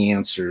all the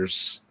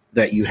answers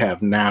that you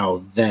have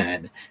now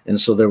then, and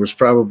so there was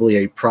probably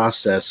a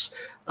process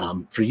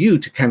for you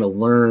to kind of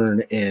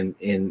learn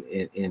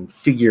and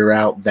figure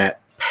out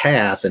that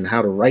path and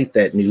how to write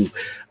that new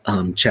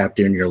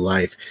chapter in your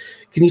life.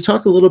 Can you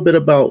talk a little bit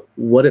about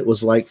what it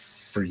was like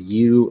for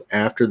you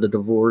after the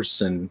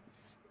divorce, and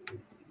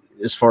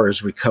as far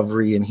as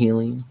recovery and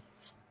healing?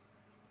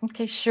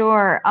 Okay,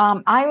 sure.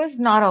 I was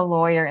not a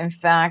lawyer. In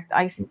fact,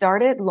 I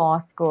started law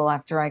school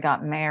after I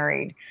got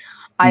married.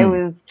 I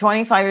was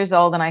 25 years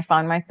old, and I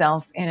found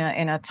myself in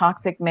a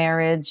toxic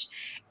marriage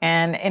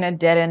and in a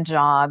dead-end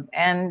job.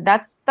 And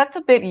that's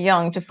a bit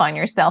young to find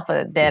yourself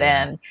at a dead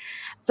end.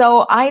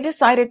 So I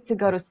decided to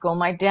go to school.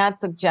 My dad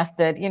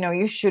suggested,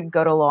 you should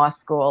go to law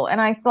school.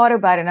 And I thought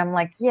about it, and I'm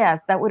like,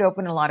 yes, that would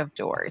open a lot of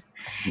doors.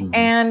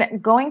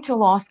 And going to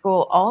law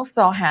school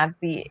also had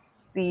the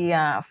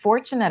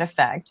fortunate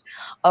effect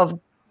of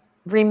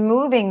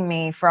removing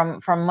me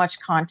from much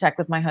contact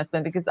with my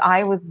husband, because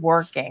I was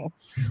working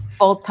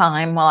full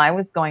time while I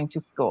was going to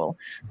school.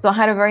 So I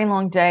had a very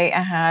long day.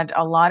 I had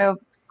a lot of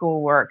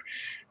schoolwork,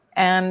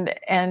 and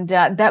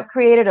that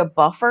created a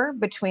buffer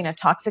between a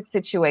toxic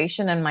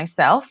situation and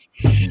myself.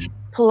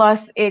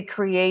 Plus, it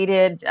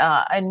created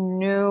a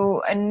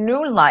new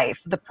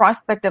life, the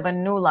prospect of a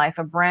new life,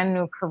 a brand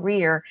new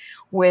career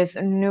with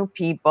new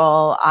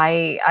people.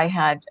 I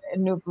had a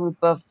new group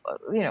of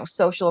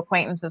social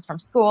acquaintances from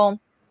school.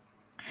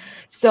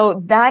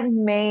 So that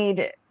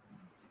made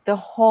the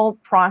whole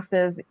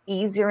process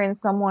easier in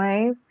some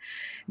ways,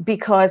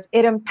 because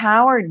it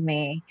empowered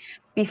me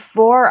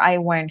before I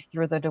went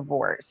through the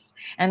divorce.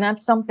 And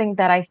that's something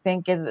that I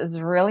think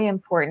is really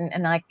important.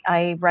 And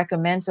I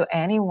recommend to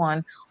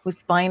anyone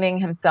who's finding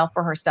himself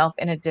or herself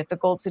in a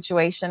difficult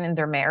situation in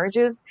their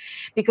marriages,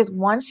 because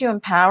once you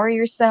empower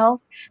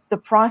yourself, the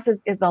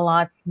process is a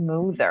lot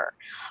smoother.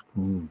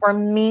 For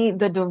me,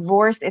 the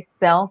divorce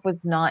itself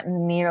was not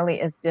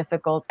nearly as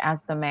difficult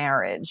as the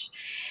marriage.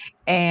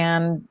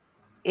 And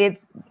it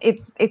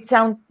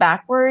sounds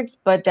backwards,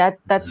 but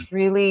that's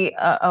really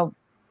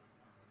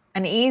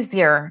an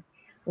easier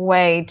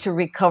way to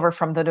recover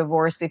from the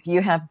divorce if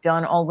you have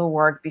done all the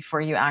work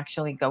before you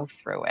actually go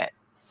through it,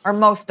 or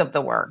most of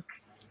the work.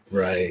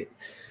 Right.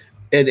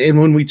 And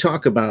when we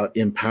talk about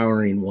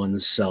empowering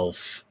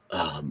oneself,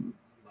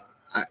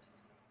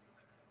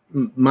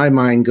 my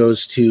mind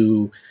goes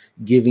to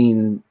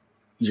giving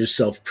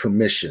yourself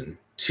permission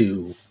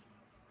to,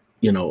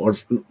 or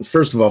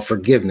first of all,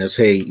 forgiveness.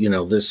 Hey,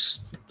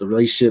 the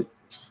relationship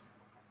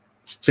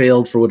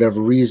failed for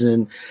whatever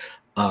reason.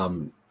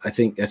 I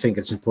think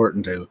it's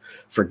important to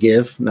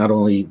forgive not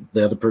only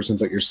the other person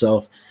but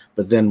yourself.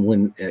 But then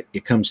when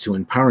it comes to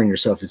empowering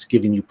yourself, it's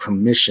giving you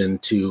permission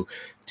to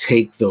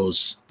take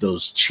those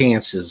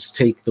chances,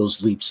 take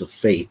those leaps of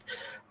faith.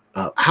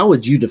 How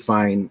would you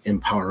define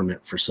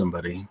empowerment for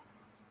somebody?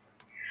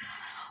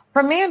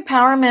 For me,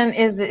 empowerment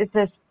is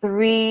a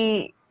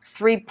three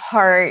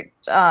part.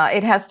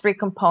 It has three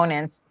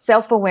components: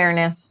 self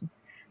awareness,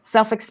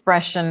 self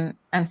expression,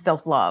 and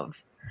self love.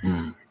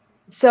 Mm,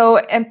 So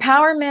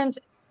empowerment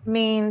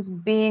means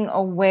being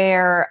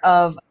aware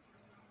of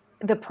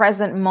the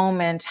present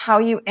moment, how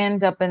you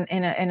end up in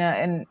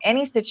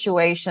any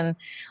situation,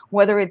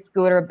 whether it's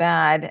good or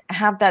bad.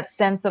 Have that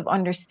sense of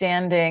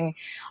understanding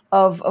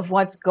of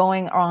what's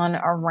going on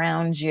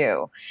around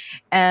you.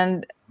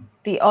 And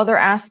the other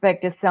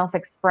aspect is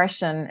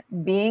self-expression,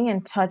 being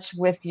in touch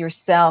with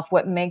yourself,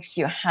 what makes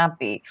you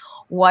happy,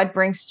 what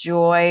brings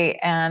joy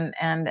and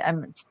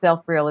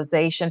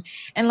self-realization.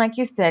 And like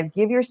you said,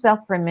 give yourself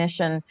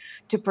permission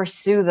to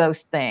pursue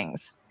those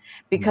things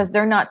mm, because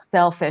they're not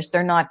selfish,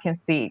 they're not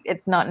conceit,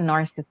 it's not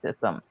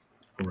narcissism.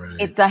 right.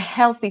 It's a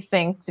healthy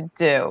thing to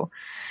do.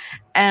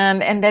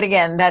 And that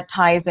again, that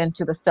ties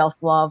into the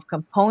self-love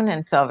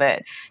component of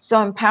it. So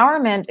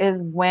empowerment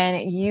is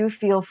when you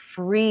feel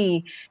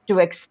free to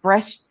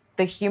express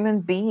the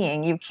human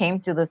being you came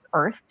to this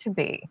earth to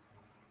be.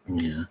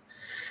 Yeah.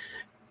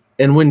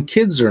 And when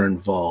kids are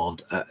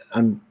involved,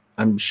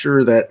 I'm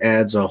sure that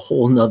adds a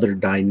whole nother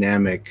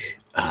dynamic,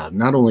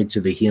 not only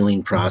to the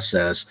healing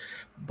process,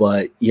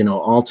 but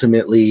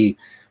ultimately,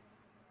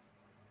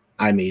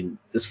 I mean,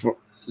 as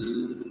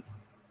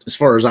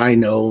far as I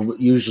know,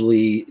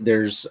 usually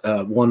there's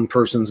one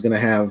person's going to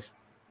have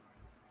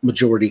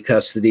majority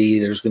custody.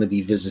 There's going to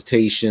be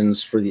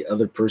visitations for the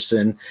other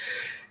person.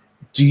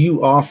 Do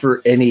you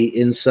offer any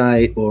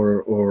insight,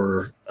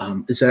 or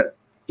is that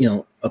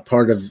a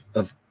part of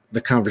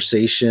the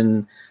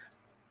conversation?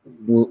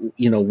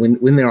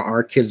 When there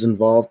are kids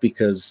involved,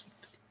 because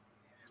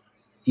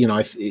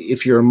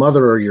if you're a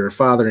mother or you're a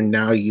father and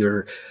now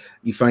you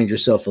find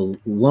yourself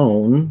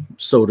alone,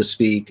 so to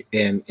speak,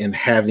 and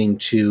having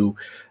to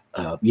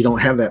you don't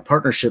have that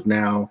partnership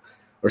now,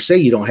 or say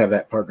you don't have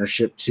that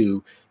partnership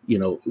to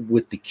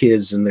with the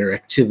kids and their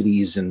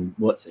activities and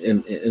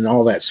and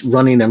all that's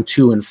running them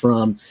to and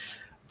from.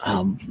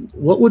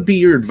 What would be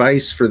your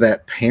advice for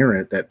that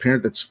parent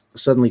that's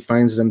suddenly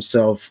finds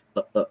themselves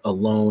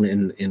alone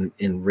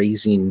in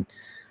raising,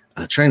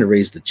 trying to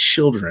raise the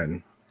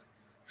children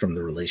from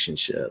the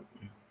relationship?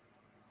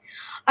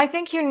 I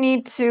think you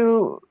need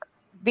to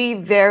be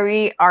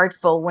very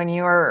artful when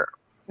you're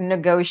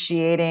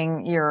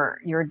negotiating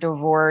your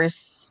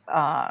divorce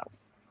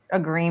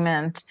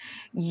agreement.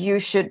 You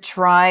should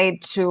try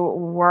to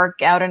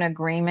work out an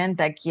agreement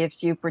that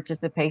gives you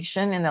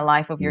participation in the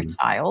life of your Mm,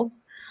 child.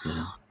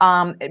 yeah.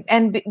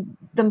 The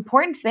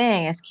important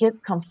thing is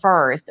kids come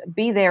first.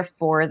 Be there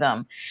for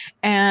them.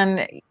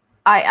 And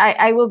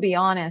I will be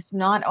honest,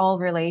 not all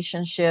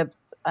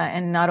relationships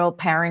and not all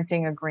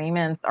parenting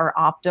agreements are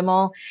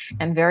optimal.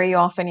 And very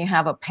often you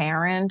have a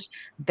parent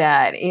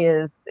that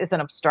is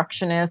an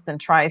obstructionist and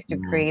tries to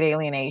Mm, create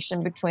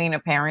alienation between a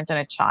parent and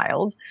a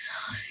child.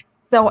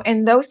 So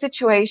in those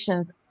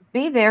situations,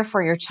 be there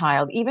for your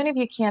child, even if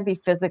you can't be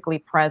physically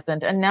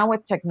present. And now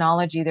with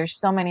technology, there's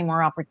so many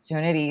more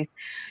opportunities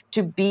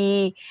to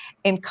be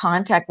in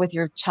contact with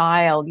your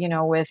child,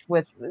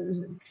 with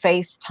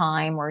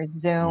FaceTime or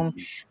Zoom.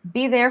 mm,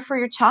 Be there for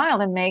your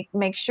child and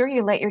make sure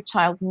you let your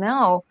child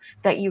know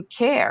that you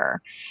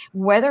care.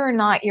 Whether or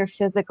not you're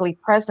physically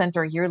present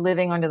or you're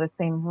living under the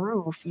same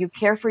roof, you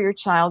care for your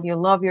child, you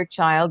love your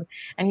child,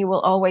 and you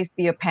will always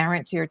be a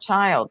parent to your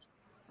child.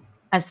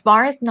 As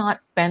far as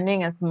not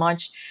spending as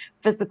much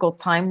physical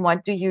time,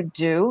 what do you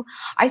do?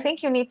 I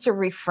think you need to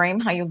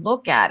reframe how you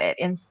look at it.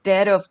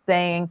 Instead of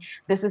saying,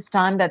 this is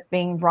time that's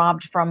being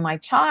robbed from my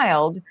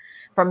child,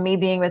 from me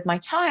being with my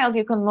child,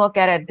 you can look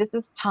at it, this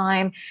is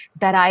time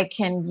that I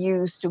can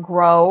use to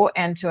grow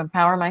and to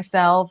empower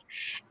myself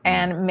mm.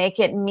 and make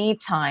it me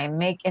time.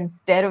 Make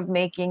Instead of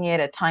making it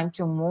a time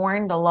to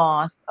mourn the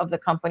loss of the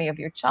company of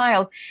your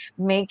child,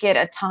 make it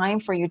a time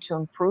for you to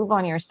improve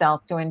on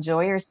yourself, to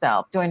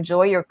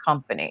enjoy your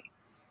company.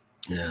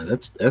 Yeah,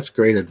 that's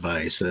great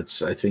advice.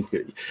 I think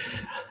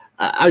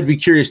I'd be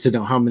curious to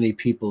know how many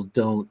people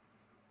don't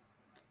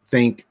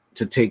think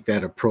to take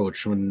that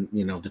approach when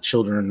the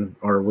children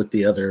are with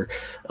the other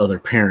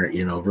parent.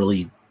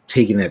 Really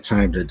taking that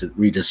time to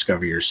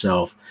rediscover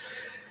yourself.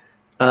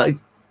 Uh,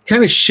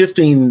 Kind of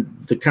shifting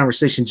the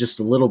conversation just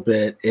a little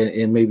bit,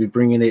 and maybe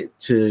bringing it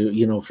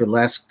to for the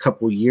last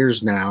couple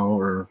years now,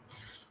 or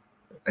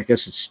I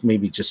guess it's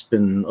maybe just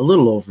been a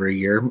little over a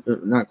year,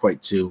 not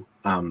quite two.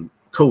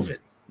 COVID.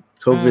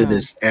 COVID Mm.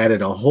 has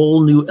added a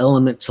whole new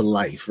element to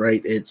life,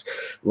 right? It's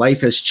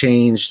Life has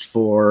changed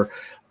for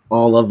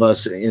all of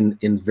us in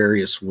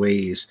various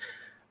ways.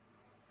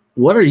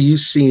 What are you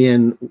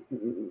seeing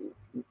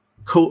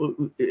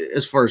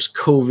as far as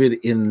COVID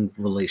in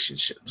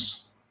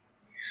relationships?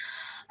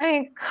 I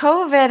mean,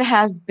 COVID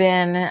has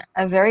been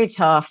a very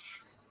tough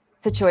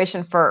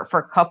situation for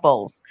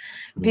couples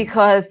Mm,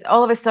 because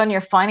all of a sudden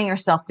you're finding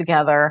yourself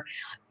together,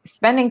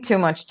 spending too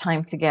much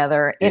time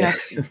together in yeah.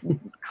 a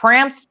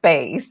cramped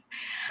space,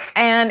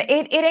 and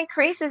it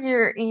increases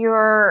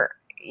your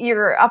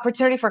your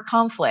opportunity for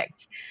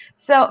conflict.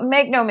 So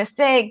make no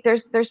mistake,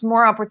 there's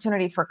more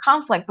opportunity for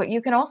conflict, but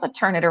you can also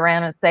turn it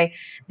around and say,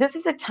 this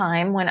is a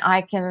time when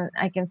I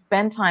can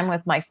spend time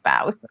with my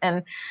spouse.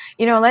 And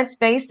let's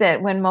face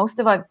it, when most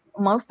of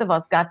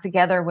us got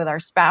together with our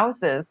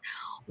spouses,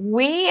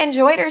 we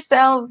enjoyed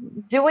ourselves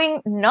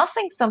doing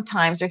nothing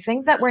sometimes, or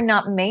things that were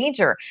not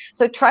major.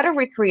 So try to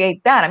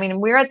recreate that. I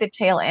mean, we're at the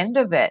tail end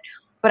of it,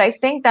 but I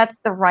think that's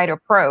the right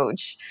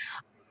approach,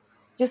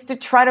 just to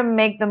try to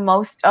make the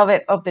most of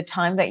it, of the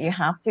time that you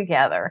have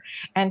together,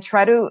 and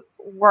try to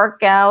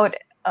work out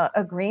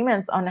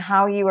agreements on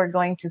how you are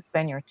going to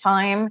spend your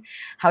time,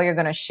 how you're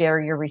going to share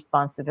your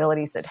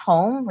responsibilities at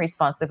home,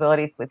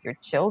 responsibilities with your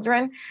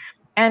children,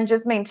 and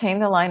just maintain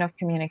the line of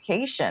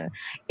communication.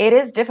 It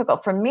is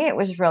difficult. For me, it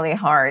was really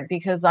hard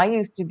because I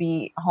used to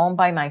be home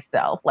by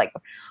myself, like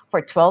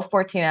for 12,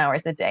 14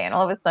 hours a day. And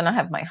all of a sudden I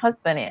have my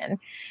husband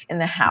in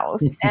the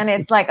house. And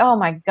it's like, oh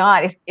my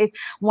God,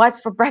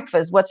 what's for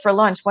breakfast? What's for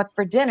lunch? What's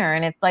for dinner?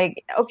 And it's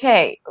like,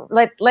 okay,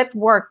 let's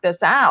work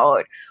this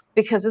out,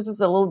 because this is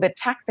a little bit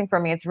taxing for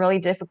me. It's really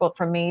difficult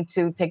for me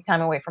to take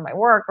time away from my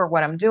work or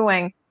what I'm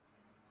doing.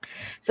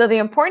 So the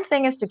important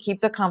thing is to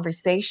keep the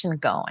conversation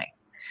going,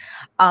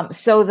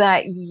 so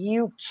that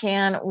you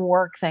can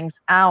work things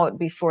out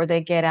before they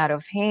get out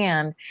of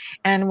hand.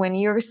 And when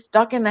you're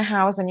stuck in the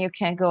house and you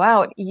can't go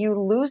out, you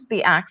lose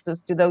the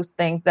access to those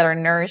things that are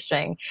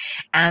nourishing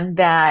and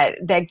that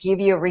give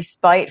you a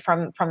respite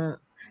from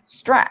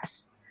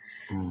stress.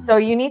 Mm. So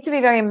you need to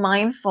be very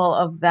mindful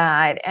of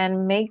that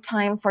and make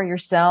time for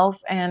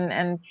yourself,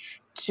 and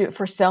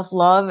for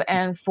self-love,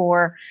 and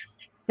for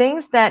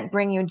things that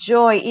bring you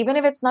joy. Even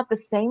if it's not the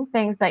same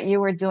things that you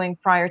were doing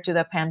prior to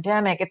the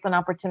pandemic, it's an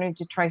opportunity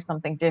to try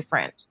something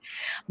different.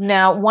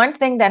 Now, one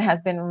thing that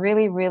has been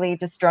really, really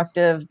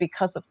destructive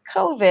because of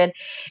COVID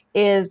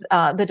is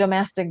the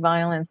domestic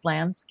violence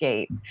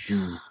landscape.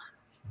 Mm.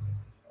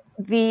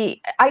 The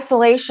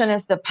isolation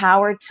is the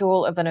power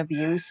tool of an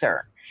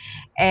abuser.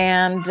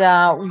 And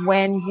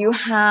when you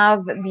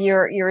have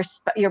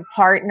your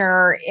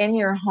partner in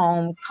your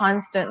home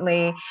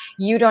constantly,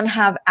 you don't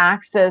have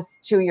access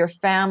to your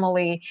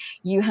family.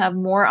 You have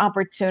more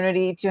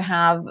opportunity to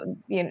have,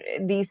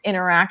 these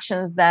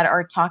interactions that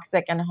are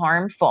toxic and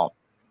harmful,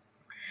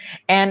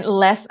 and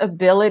less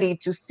ability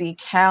to seek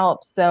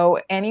help. So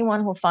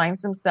anyone who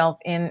finds himself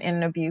in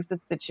an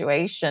abusive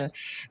situation,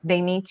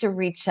 they need to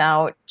reach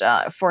out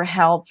for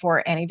help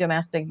for any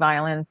domestic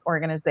violence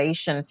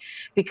organization,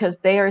 because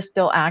they are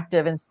still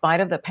active in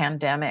spite of the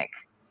pandemic.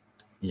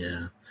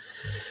 Yeah.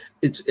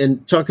 It's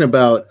and talking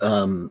about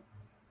uh,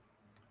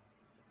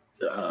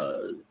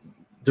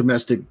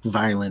 domestic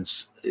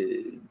violence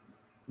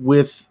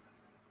with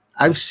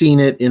I've seen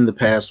it in the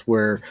past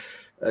where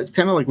it's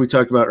kind of like we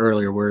talked about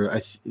earlier, where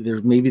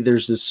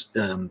there's this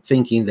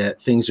thinking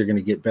that things are going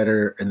to get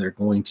better and they're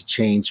going to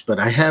change. But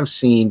I have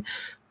seen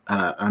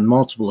on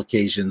multiple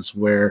occasions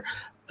where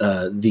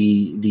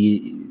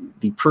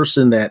the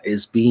person that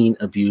is being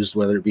abused,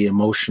 whether it be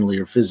emotionally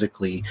or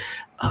physically,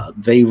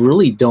 they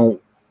really don't.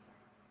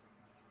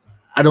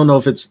 I don't know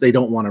if it's they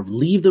don't want to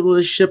leave the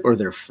relationship or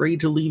they're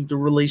afraid to leave the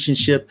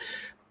relationship.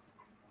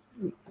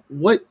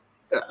 What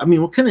I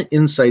mean, what kind of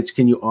insights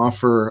can you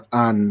offer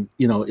on,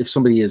 if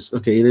somebody is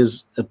okay, it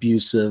is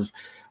abusive,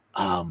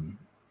 um,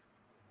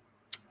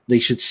 they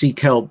should seek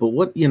help, but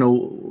what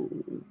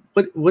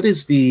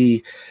is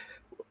the,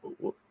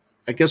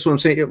 I guess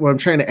what I'm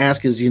trying to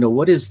ask is,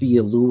 what is the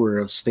allure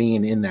of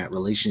staying in that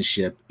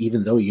relationship,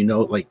 even though,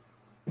 like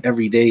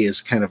every day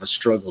is kind of a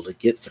struggle to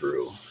get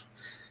through?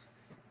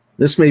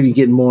 This may be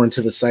getting more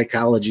into the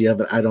psychology of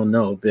it. I don't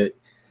know, but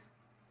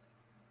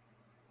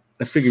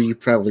I figure you've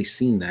probably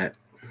seen that.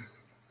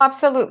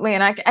 Absolutely.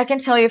 And I can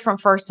tell you from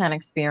firsthand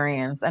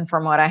experience, and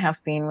from what I have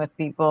seen with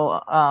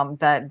people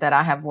that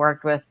I have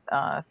worked with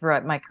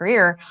throughout my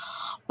career.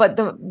 But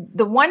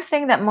the one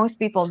thing that most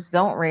people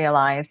don't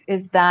realize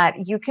is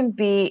that you can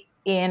be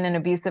in an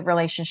abusive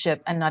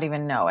relationship and not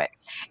even know it,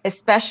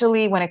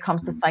 especially when it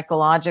comes to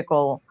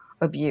psychological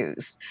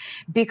abuse,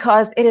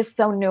 because it is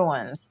so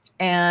nuanced,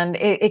 and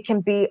it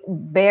can be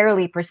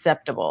barely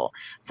perceptible.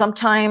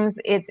 Sometimes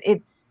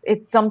it's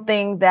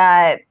something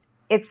that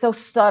it's so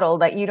subtle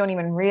that you don't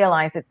even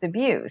realize it's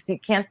abuse. You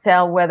can't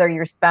tell whether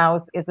your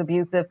spouse is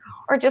abusive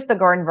or just a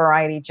garden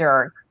variety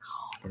jerk,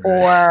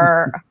 Right.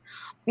 or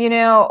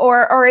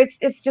or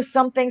it's just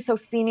something so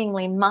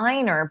seemingly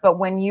minor. But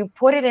when you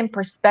put it in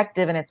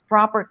perspective in its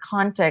proper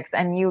context,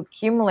 and you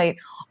accumulate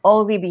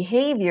all the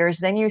behaviors,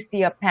 then you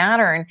see a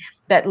pattern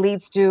that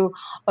leads to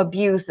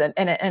abuse, and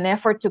an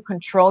effort to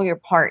control your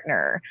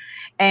partner,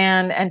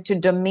 and to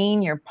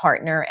demean your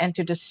partner, and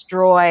to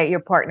destroy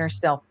your partner's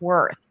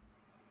self-worth.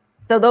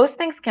 So those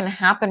things can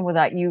happen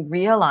without you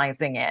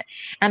realizing it,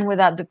 and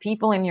without the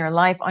people in your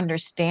life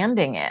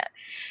understanding it.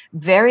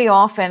 Very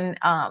often,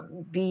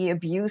 the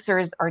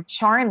abusers are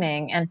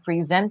charming and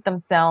present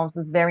themselves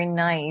as very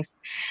nice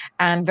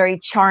and very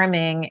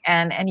charming,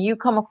 and you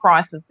come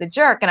across as the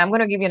jerk. And I'm going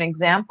to give you an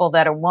example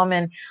that a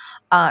woman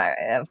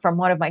from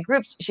one of my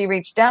groups, she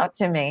reached out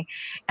to me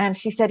and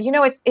she said,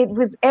 it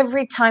was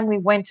every time we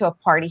went to a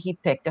party, he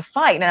picked a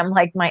fight. And I'm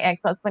like, my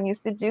ex-husband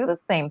used to do the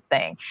same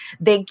thing.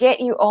 They get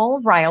you all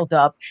riled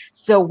up.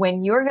 So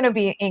when you're going to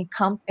be in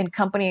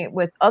company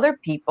with other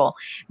people,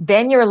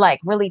 then you're like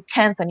really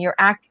tense and you're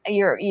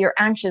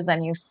anxious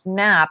and you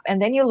snap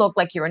and then you look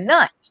like you're a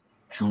nut.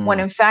 When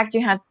Mm. in fact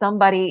you had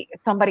somebody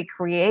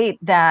create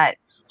that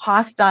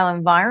hostile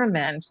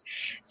environment.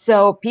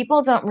 So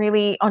people don't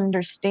really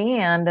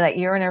understand that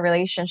you're in a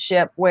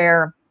relationship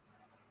where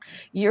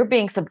you're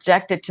being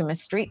subjected to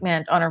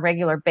mistreatment on a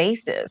regular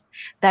basis,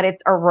 that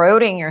it's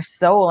eroding your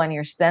soul and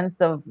your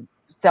sense of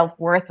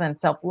self-worth and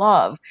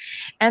self-love.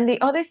 And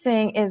the other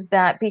thing is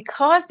that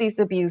because these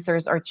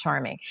abusers are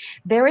charming,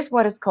 there is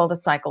what is called a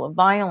cycle of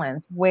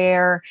violence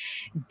where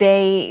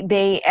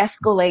they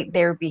escalate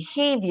their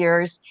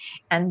behaviors,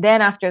 and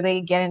then after they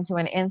get into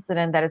an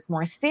incident that is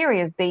more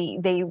serious,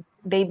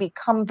 they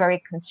become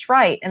very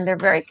contrite and they're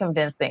very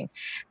convincing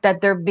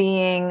that they're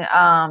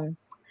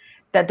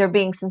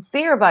being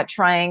sincere about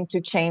trying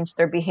to change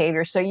their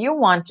behavior. So you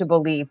want to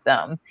believe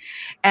them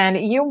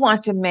and you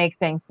want to make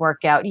things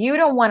work out. You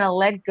don't want to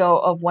let go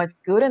of what's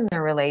good in the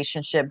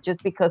relationship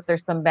just because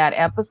there's some bad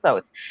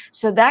episodes.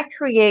 So that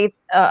creates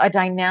a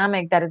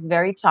dynamic that is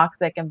very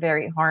toxic and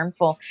very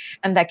harmful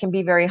and that can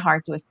be very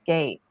hard to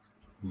escape.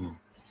 Mm.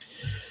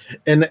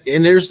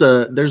 And there's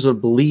a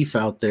belief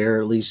out there,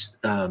 at least,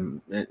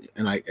 and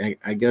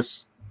I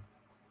guess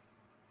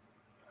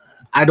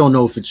I don't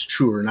know if it's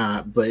true or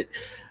not, but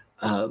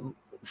uh,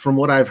 from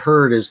what I've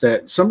heard is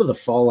that some of the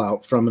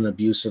fallout from an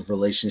abusive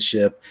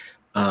relationship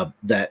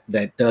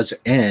that does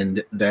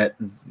end, that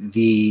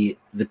the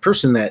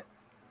person that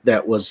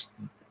was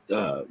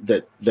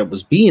that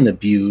was being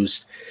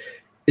abused,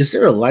 is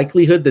there a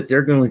likelihood that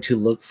they're going to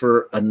look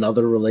for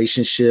another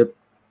relationship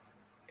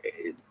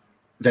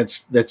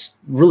that's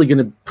really going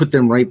to put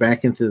them right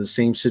back into the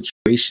same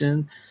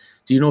situation?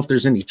 Do you know if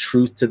there's any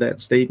truth to that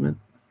statement?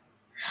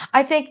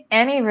 I think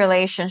any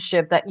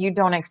relationship that you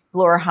don't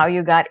explore how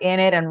you got in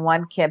it and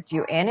what kept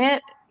you in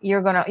it,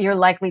 you're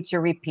likely to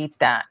repeat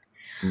that.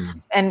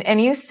 Mm.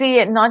 And you see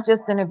it not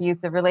just in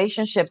abusive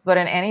relationships, but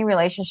in any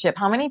relationship.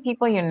 How many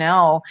people you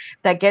know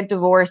that get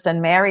divorced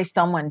and marry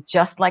someone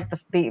just like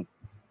the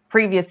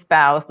previous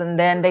spouse, and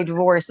then they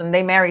divorce and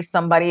they marry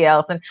somebody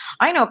else? And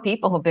I know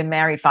people who've been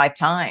married 5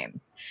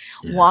 times.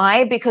 Yeah.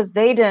 Why? Because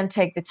they didn't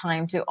take the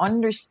time to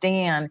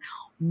understand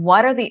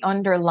what are the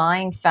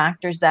underlying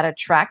factors that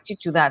attract you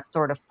to that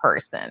sort of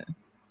person.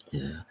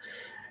 Yeah.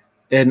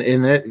 And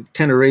that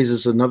kind of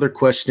raises another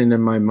question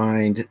in my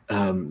mind.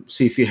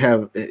 See if you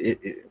have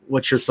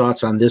what your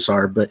thoughts on this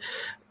are. But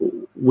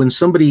when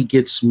somebody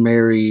gets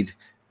married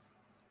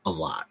a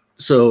lot,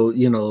 so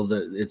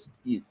it's,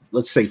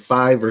 let's say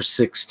 5 or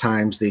 6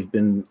 times they've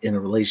been in a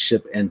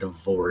relationship and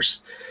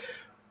divorced.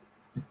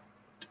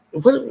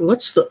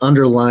 What's the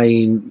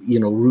underlying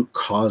root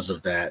cause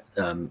of that?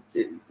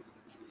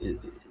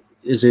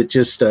 Is it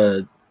just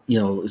is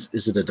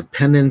it a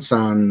dependence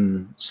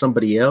on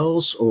somebody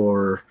else,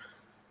 or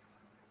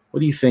what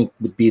do you think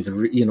would be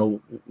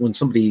when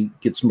somebody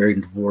gets married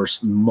and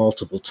divorced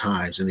multiple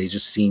times and they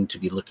just seem to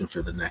be looking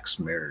for the next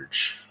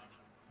marriage?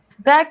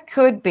 That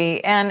could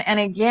be, and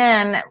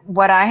again,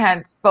 what I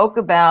had spoke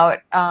about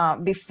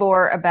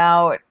before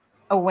about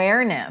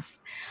awareness.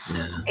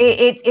 Yeah.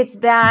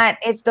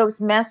 It's those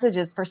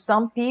messages. For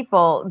some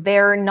people,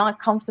 they're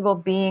not comfortable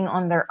being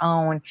on their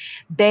own.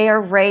 They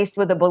are raised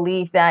with a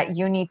belief that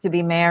you need to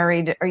be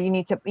married, or you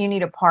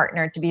need a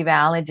partner to be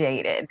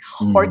validated,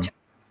 or Mm-hmm. to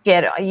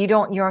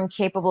you're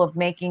incapable of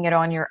making it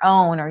on your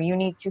own, or you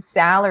need 2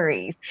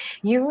 salaries.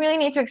 You really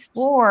need to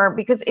explore,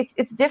 because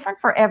it's different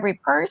for every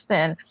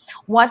person,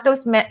 what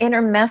those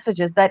inner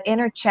messages, that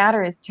inner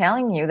chatter is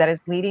telling you, that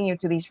is leading you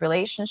to these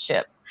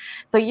relationships.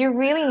 So you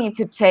really need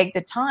to take the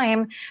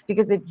time,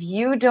 because if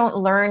you don't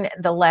learn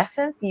the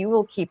lessons, you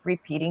will keep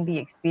repeating the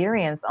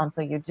experience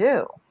until you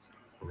do.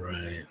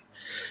 Right.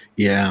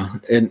 Yeah,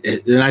 and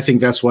I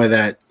think that's why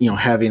that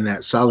having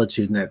that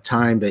solitude and that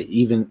time, that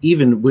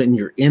even when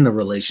you're in a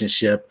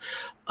relationship,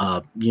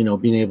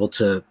 being able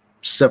to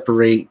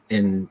separate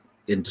and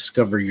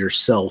discover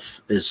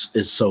yourself is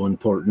so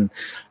important.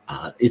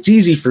 It's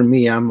easy for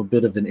me. I'm a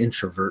bit of an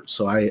introvert,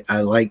 so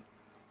I like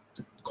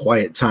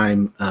quiet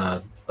time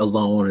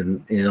alone,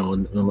 and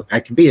and I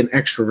can be an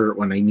extrovert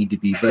when I need to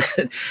be, but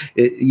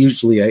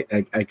usually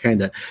I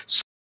kind of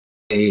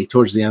stay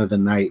towards the end of the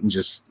night and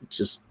just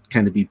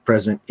kind of be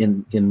present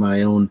in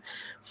my own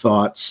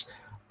thoughts.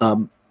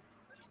 Um,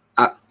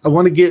 I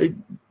want to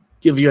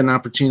give you an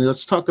opportunity.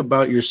 Let's talk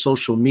about your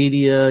social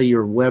media,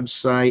 your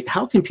website.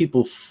 How can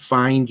people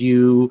find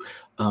you,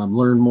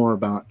 learn more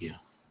about you?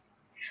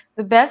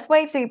 The best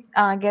way to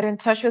get in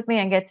touch with me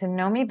and get to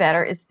know me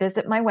better is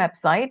visit my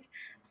website,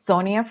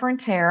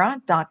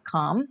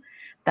 soniafrontera.com.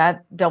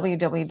 That's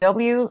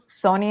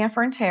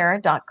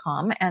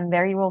www.soniafrontera.com. And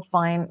there you will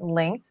find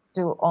links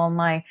to all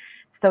my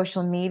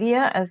social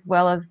media, as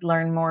well as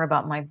learn more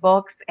about my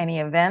books, any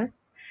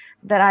events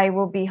that I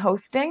will be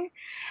hosting,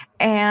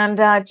 and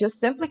just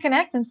simply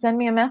connect and send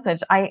me a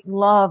message. I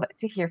love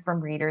to hear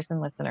from readers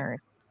and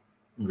listeners.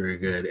 Very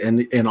good.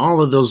 And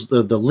all of those,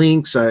 the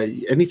links,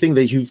 anything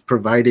that you've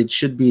provided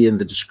should be in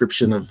the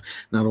description of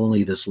not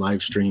only this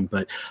live stream,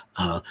 but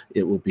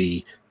it will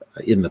be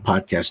in the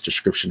podcast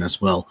description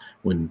as well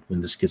when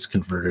this gets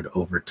converted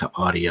over to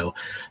audio.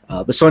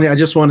 But Sonia, I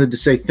just wanted to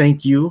say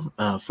thank you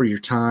for your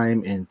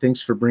time, and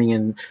thanks for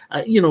bringing,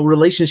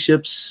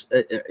 relationships.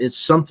 It's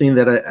something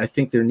that I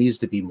think there needs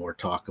to be more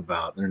talk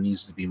about. There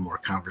needs to be more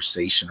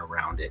conversation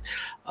around it.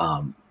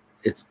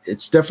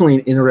 It's definitely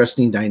an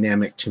interesting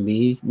dynamic to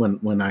me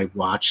when I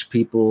watch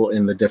people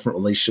in the different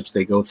relationships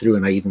they go through,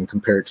 and I even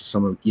compare it to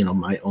some of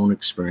my own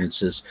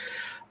experiences.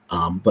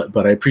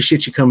 But I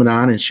appreciate you coming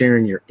on and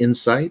sharing your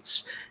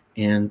insights,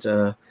 and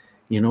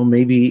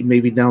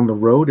maybe down the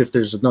road, if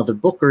there's another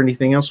book or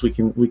anything else, we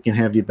can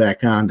have you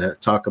back on to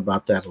talk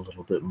about that a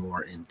little bit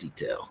more in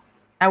detail.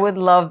 I would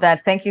love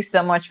that. Thank you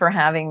so much for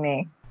having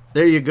me.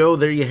 There you go.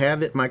 There you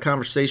have it. My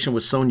conversation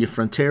with Sonia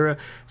Frontera.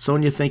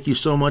 Sonia, thank you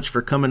so much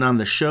for coming on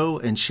the show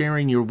and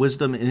sharing your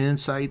wisdom and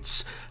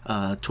insights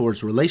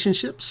towards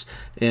relationships.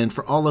 And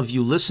for all of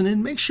you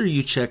listening, make sure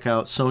you check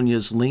out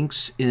Sonia's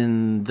links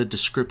in the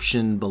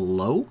description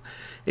below.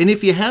 And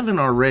if you haven't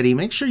already,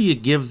 make sure you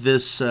give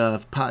this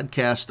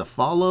podcast a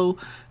follow.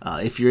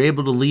 If you're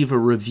able to leave a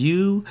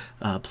review,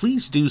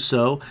 please do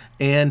so.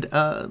 And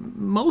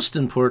most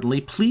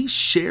importantly, please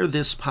share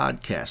this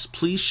podcast.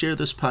 Please share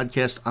this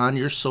podcast on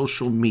your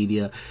social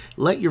media.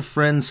 Let your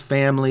friends,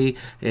 family,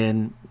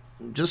 and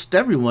just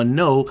everyone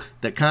know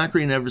that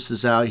Conquering Everest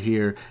is out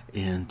here,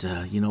 and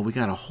we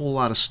got a whole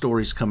lot of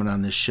stories coming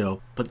on this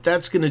show. But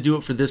that's going to do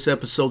it for this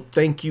episode.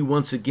 Thank you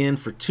once again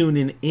for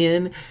tuning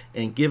in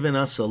and giving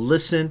us a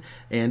listen.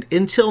 And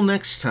until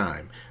next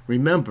time,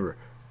 remember,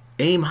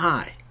 aim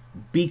high,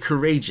 be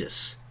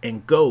courageous,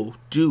 and go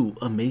do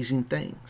amazing things.